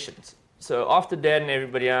installations, so after debt and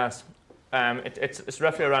everybody else, it's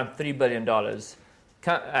roughly around $3 billion.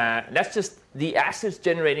 That's just the assets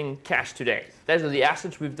generating cash today. Those are the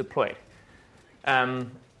assets we've deployed.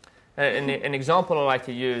 An example I like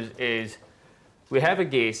to use is we have a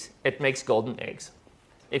geese, it makes golden eggs.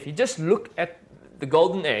 If you just look at the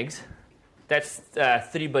golden eggs, that's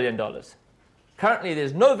 $3 billion. Currently,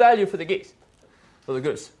 there's no value for the geese, for the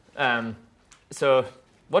goose. So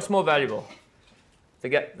what's more valuable?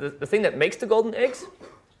 The thing that makes the golden eggs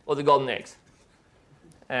or the golden eggs?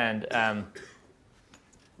 And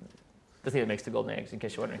the thing that makes the golden eggs, in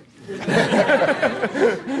case you're wondering.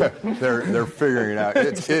 They're figuring it out.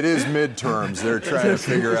 It is midterms. They're trying to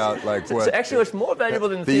figure out what. So actually, what's more valuable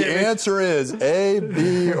than the answer is A,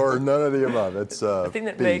 B, or none of the above. It's the thing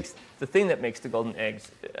that B. makes the golden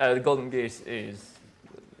eggs, the golden geese, is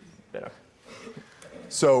better.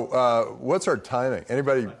 So what's our timing?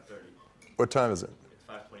 Anybody? 5:30. What time is it? It's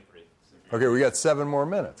 5:23. Okay, we got 7 more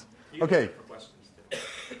minutes. Okay.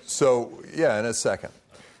 So yeah, in a second.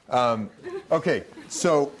 Okay,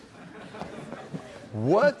 so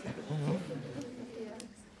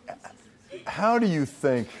how do you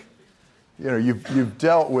think, you've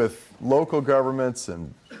dealt with local governments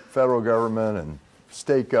and federal government and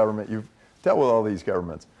state government, you've dealt with all these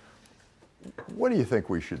governments. What do you think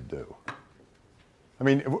we should do? I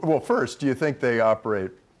mean, well, first, do you think they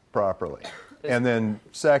operate properly? And then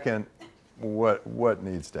second, what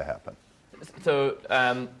needs to happen? So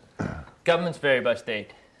governments vary by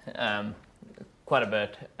state. Quite a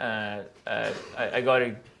bit. I got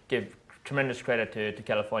to give tremendous credit to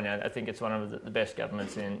California. I think it's one of the best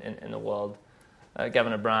governments in the world.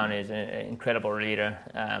 Governor Brown is an incredible leader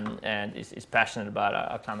and is passionate about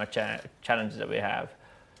our climate challenges that we have.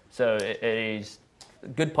 So it is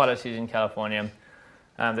good policies in California.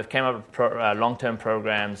 They've came up with long-term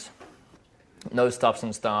programs, no stops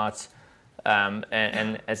and starts,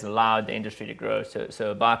 and has allowed the industry to grow.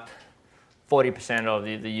 So about 40% of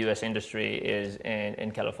the U.S. industry is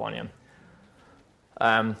in California.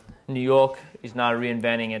 New York is now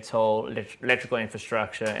reinventing its whole electrical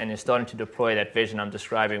infrastructure and is starting to deploy that vision I'm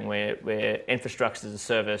describing where infrastructure is a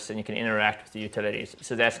service and you can interact with the utilities.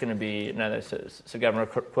 So that's going to be another. So Governor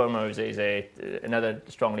Cuomo is another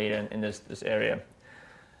strong leader in this area.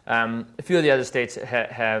 A few of the other states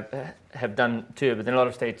have done too, but then a lot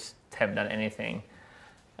of states haven't done anything.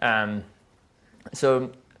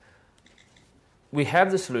 So we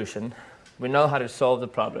have the solution. We know how to solve the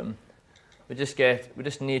problem. We just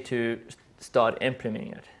need to start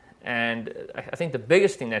implementing it. And I think the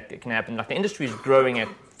biggest thing that can happen, like the industry is growing at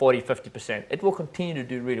 40, 50%. It will continue to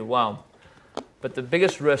do really well. But the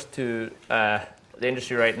biggest risk to the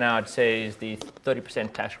industry right now, I'd say, is the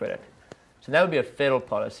 30% tax credit. So that would be a federal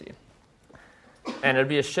policy. And it would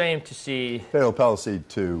be a shame to see... Federal policy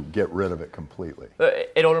to get rid of it completely.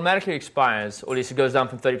 It automatically expires, or at least it goes down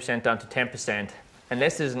from 30% down to 10%.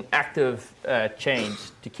 Unless there's an active change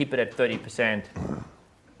to keep it at 30%,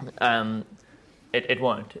 it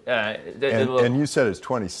won't. And you said it's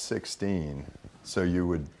 2016, so you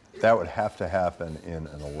would that would have to happen in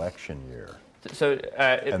an election year. So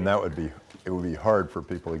And it would be hard for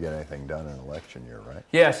people to get anything done in an election year, right?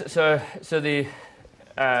 Yes. So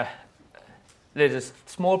there's a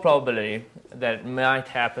small probability that it might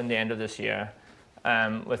happen the end of this year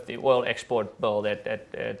with the oil export bill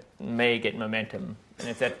that may get momentum. And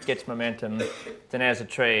if that gets momentum, then as a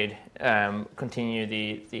trade, continue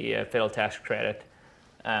the federal tax credit.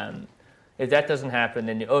 If that doesn't happen,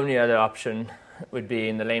 then the only other option would be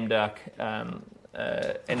in the lame duck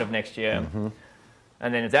end of next year. Mm-hmm.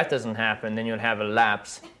 And then if that doesn't happen, then you'll have a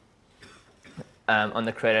lapse on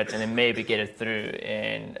the credit, and then maybe get it through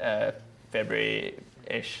in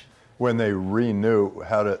February-ish. When they renew,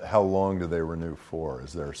 how long do they renew for?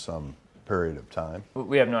 Is there some period of time?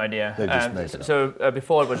 We have no idea. They just make it up. So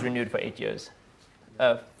before it was renewed for 8 years.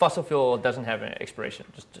 Fossil fuel doesn't have an expiration,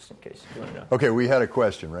 just in case you want to know. Okay, we had a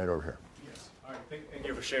question right over here. Thank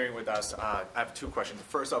you for sharing with us. I have two questions.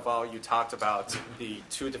 First of all, you talked about the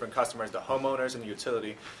two different customers, the homeowners and the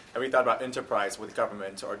utility. Have you thought about enterprise with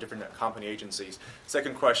government or different company agencies?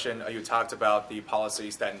 Second question, you talked about the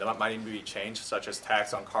policies that might need to be changed, such as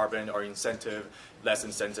tax on carbon or less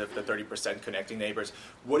incentive, the 30% connecting neighbors.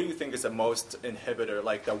 What do you think is the most inhibitor,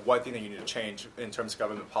 like the one thing that you need to change in terms of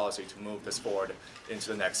government policy to move this forward into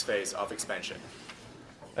the next phase of expansion?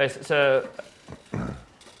 So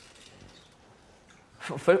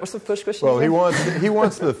what's the first question? Well, he wants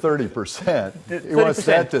the 30%. He wants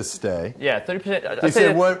that to stay. Yeah, 30%. He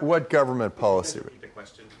said, what government policy? The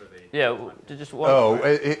question for the just one.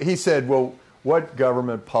 He said, well, what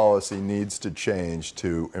government policy needs to change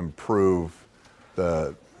to improve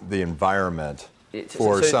the environment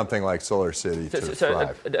for something like SolarCity to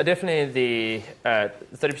thrive? Definitely the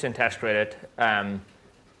 30% tax credit.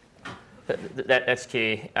 That's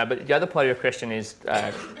key. But the other part of your question is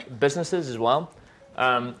businesses as well.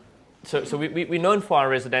 So we're known for our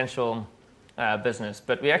residential business,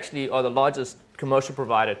 but we actually are the largest commercial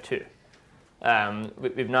provider too.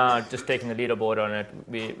 We've now just taken the leaderboard on it.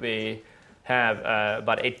 We have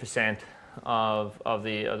about 8% of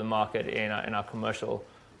the market in our commercial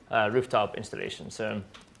rooftop installation. So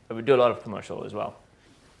we do a lot of commercial as well.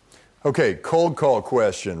 Okay, cold call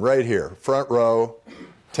question right here, front row,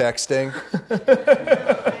 texting.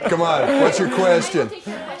 Come on, what's your question?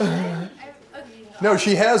 No,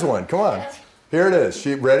 she has one. Come on. Here it is.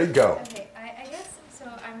 She ready? Go. Okay, I guess so.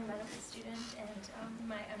 I'm a medical student, and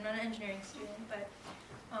I'm not an engineering student, but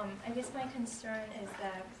I guess my concern is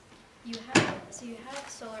that you have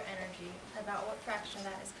solar energy. About what fraction of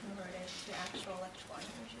that is converted to actual electrical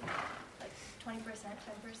energy? Like 20%,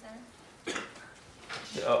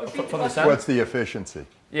 10%? From the sun? What's the efficiency?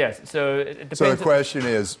 Yes. So it depends. So the question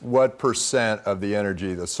is, what percent of the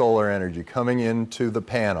energy, the solar energy coming into the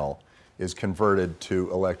panel, is converted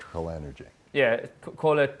to electrical energy? Yeah,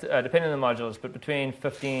 call it, depending on the modules, but between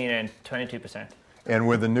 15 and 22%. And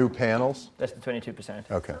with the new panels? That's the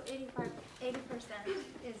 22%. Okay. So 80%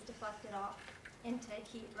 is deflected off into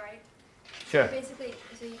heat, right? Sure. So basically,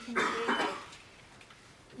 so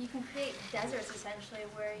you can create deserts essentially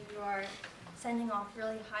where you are sending off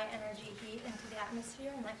really high energy heat into the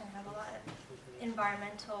atmosphere, and that can have a lot of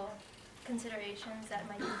environmental considerations that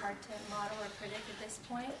might be hard to model or predict at this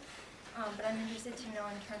point. But I'm interested to know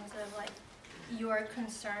in terms of like your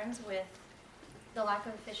concerns with the lack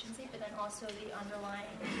of efficiency, but then also the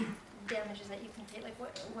underlying damages that you can take. Like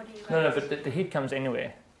what do you guys... No, but the heat comes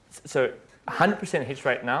anyway. So 100% hits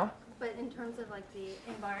right now. But in terms of like the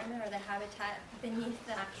environment or the habitat beneath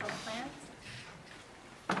the actual plants?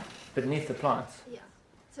 Beneath the plants? Yeah.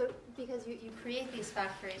 So because you create these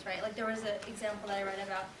factories, right? Like there was an example that I read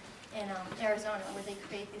about in Arizona where they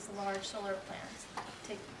create these large solar plants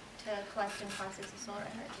to collect and process the solar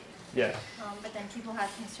energy. Yeah. But then people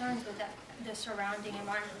have concerns with the surrounding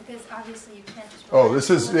environment because obviously you can't just...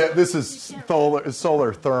 this is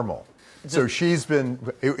solar thermal. So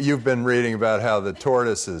you've been reading about how the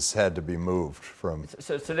tortoises had to be moved from...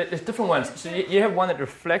 So there's different ones. So you have one that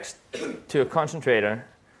reflects to a concentrator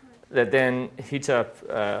that then heats up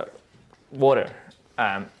water.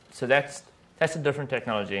 So that's a different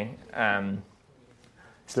technology.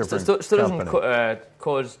 Still doesn't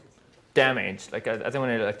cause damage. Like I think I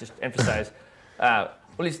want to just emphasize. At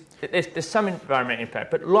least there's some environmental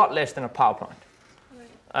impact, but a lot less than a power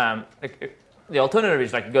plant. The alternative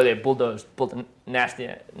is like go there, build a nasty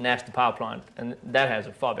power plant, and that has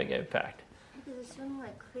a far bigger impact. Because assuming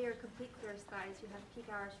like complete clear skies, you have peak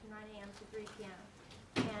hours from 9 a.m. to 3 p.m.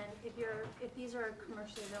 And if these are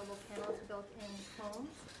commercially available panels built in homes,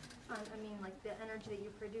 like the energy that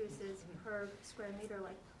you produce is per square meter,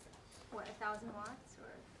 like what, 1,000 watts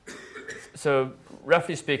or? So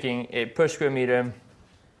roughly speaking, per square meter,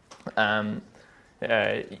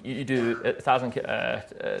 You do 1,000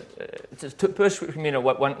 per square meter.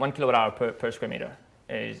 What 1 kilowatt hour per square meter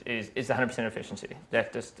is 100% efficiency.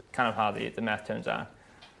 That's just kind of how the math turns out.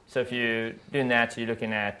 So if you're doing that, so you're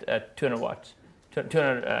looking at 200 watts,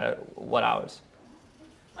 200 watt hours.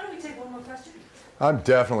 Why don't we take one more question? I'm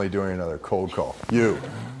definitely doing another cold call. You.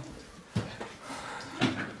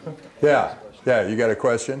 Yeah, you got a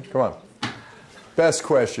question? Come on. Best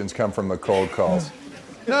questions come from the cold calls.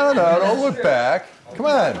 No, don't look back. Come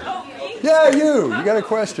on. Yeah, you got a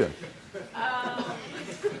question. I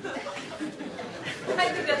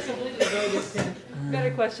think that's completely bogus.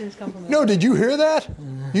 Better questions come from. No, did you hear that?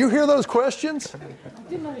 You hear those questions? I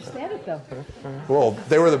didn't understand it though. Well,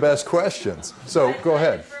 they were the best questions. So go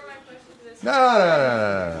ahead.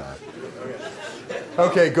 No.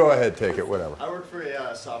 Okay, go ahead, take it, whatever. I work for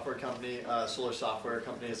a software company, solar software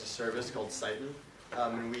company as a service called Sighton.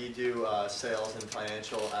 And we do sales and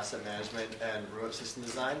financial asset management and remote system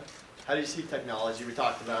design. How do you see technology? We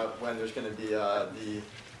talked about when there's going to be the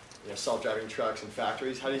self-driving trucks and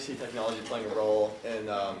factories. How do you see technology playing a role in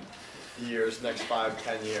the years, next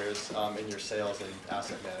 5-10 years, in your sales and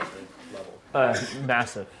asset management level?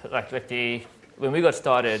 Massive. When we got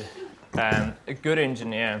started, a good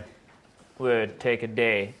engineer would take a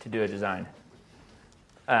day to do a design.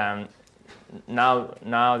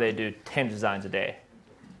 Now they do 10 designs a day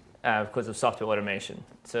because of software automation.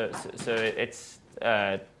 So it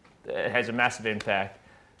has a massive impact.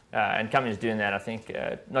 And companies doing that, I think,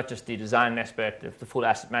 not just the design aspect, the full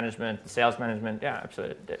asset management, the sales management, yeah,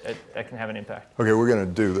 absolutely, it can have an impact. Okay, we're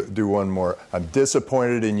going to do one more. I'm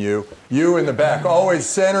disappointed in you. You in the back, always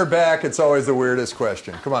center back. It's always the weirdest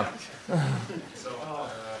question. Come on. So,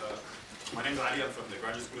 my name is Ali. I'm from the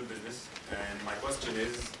Graduate School of Business, and my question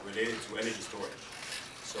is related to energy storage.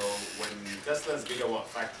 So, when Tesla's gigawatt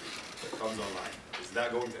factory that comes online, is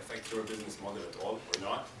that going to affect your business model at all or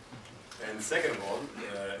not? And second of all,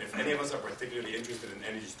 if any of us are particularly interested in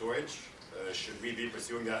energy storage, should we be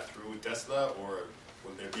pursuing that through Tesla, or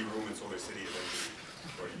will there be room in SolarCity eventually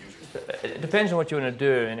for users? It depends on what you want to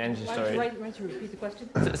do in energy storage. Why don't you repeat the question?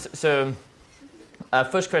 So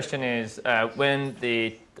first question is when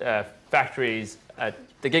the factories,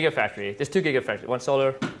 the gigafactory, there's 2 gigafactories, one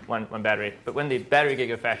solar, one battery. But when the battery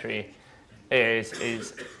gigafactory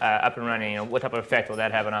is up and running, what type of effect will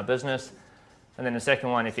that have on our business? And then the second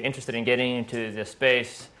one, if you're interested in getting into the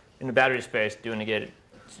space, in the battery space, do you want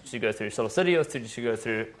to go through SolarCity or should you go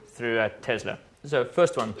through Tesla? So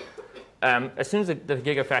first one, as soon as the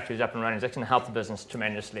gigafactory is up and running, it's actually going to help the business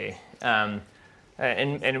tremendously. And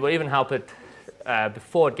it will even help it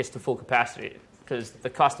before it gets to full capacity, because the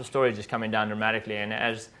cost of storage is coming down dramatically. And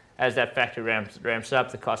as that factory ramps up,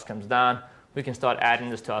 the cost comes down. We can start adding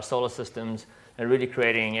this to our solar systems and really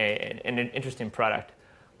creating an interesting product.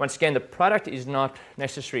 Once again, the product is not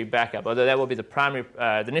necessarily backup, although that will be the primary,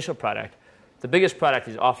 the initial product. The biggest product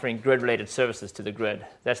is offering grid-related services to the grid.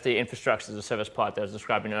 That's the infrastructure as a service part that I was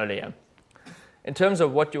describing earlier. In terms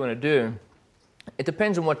of what you want to do, it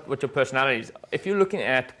depends on what your personality is. If you're looking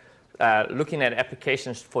at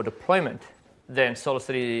applications for deployment, then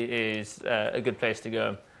SolarCity is a good place to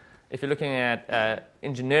go. If you're looking at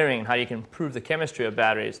engineering and how you can improve the chemistry of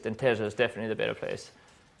batteries, then Tesla is definitely the better place.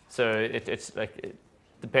 So it's like it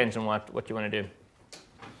depends on what you want to do.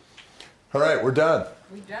 All right, we're done.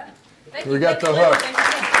 We're done. We got the hook.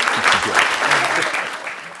 Thank you.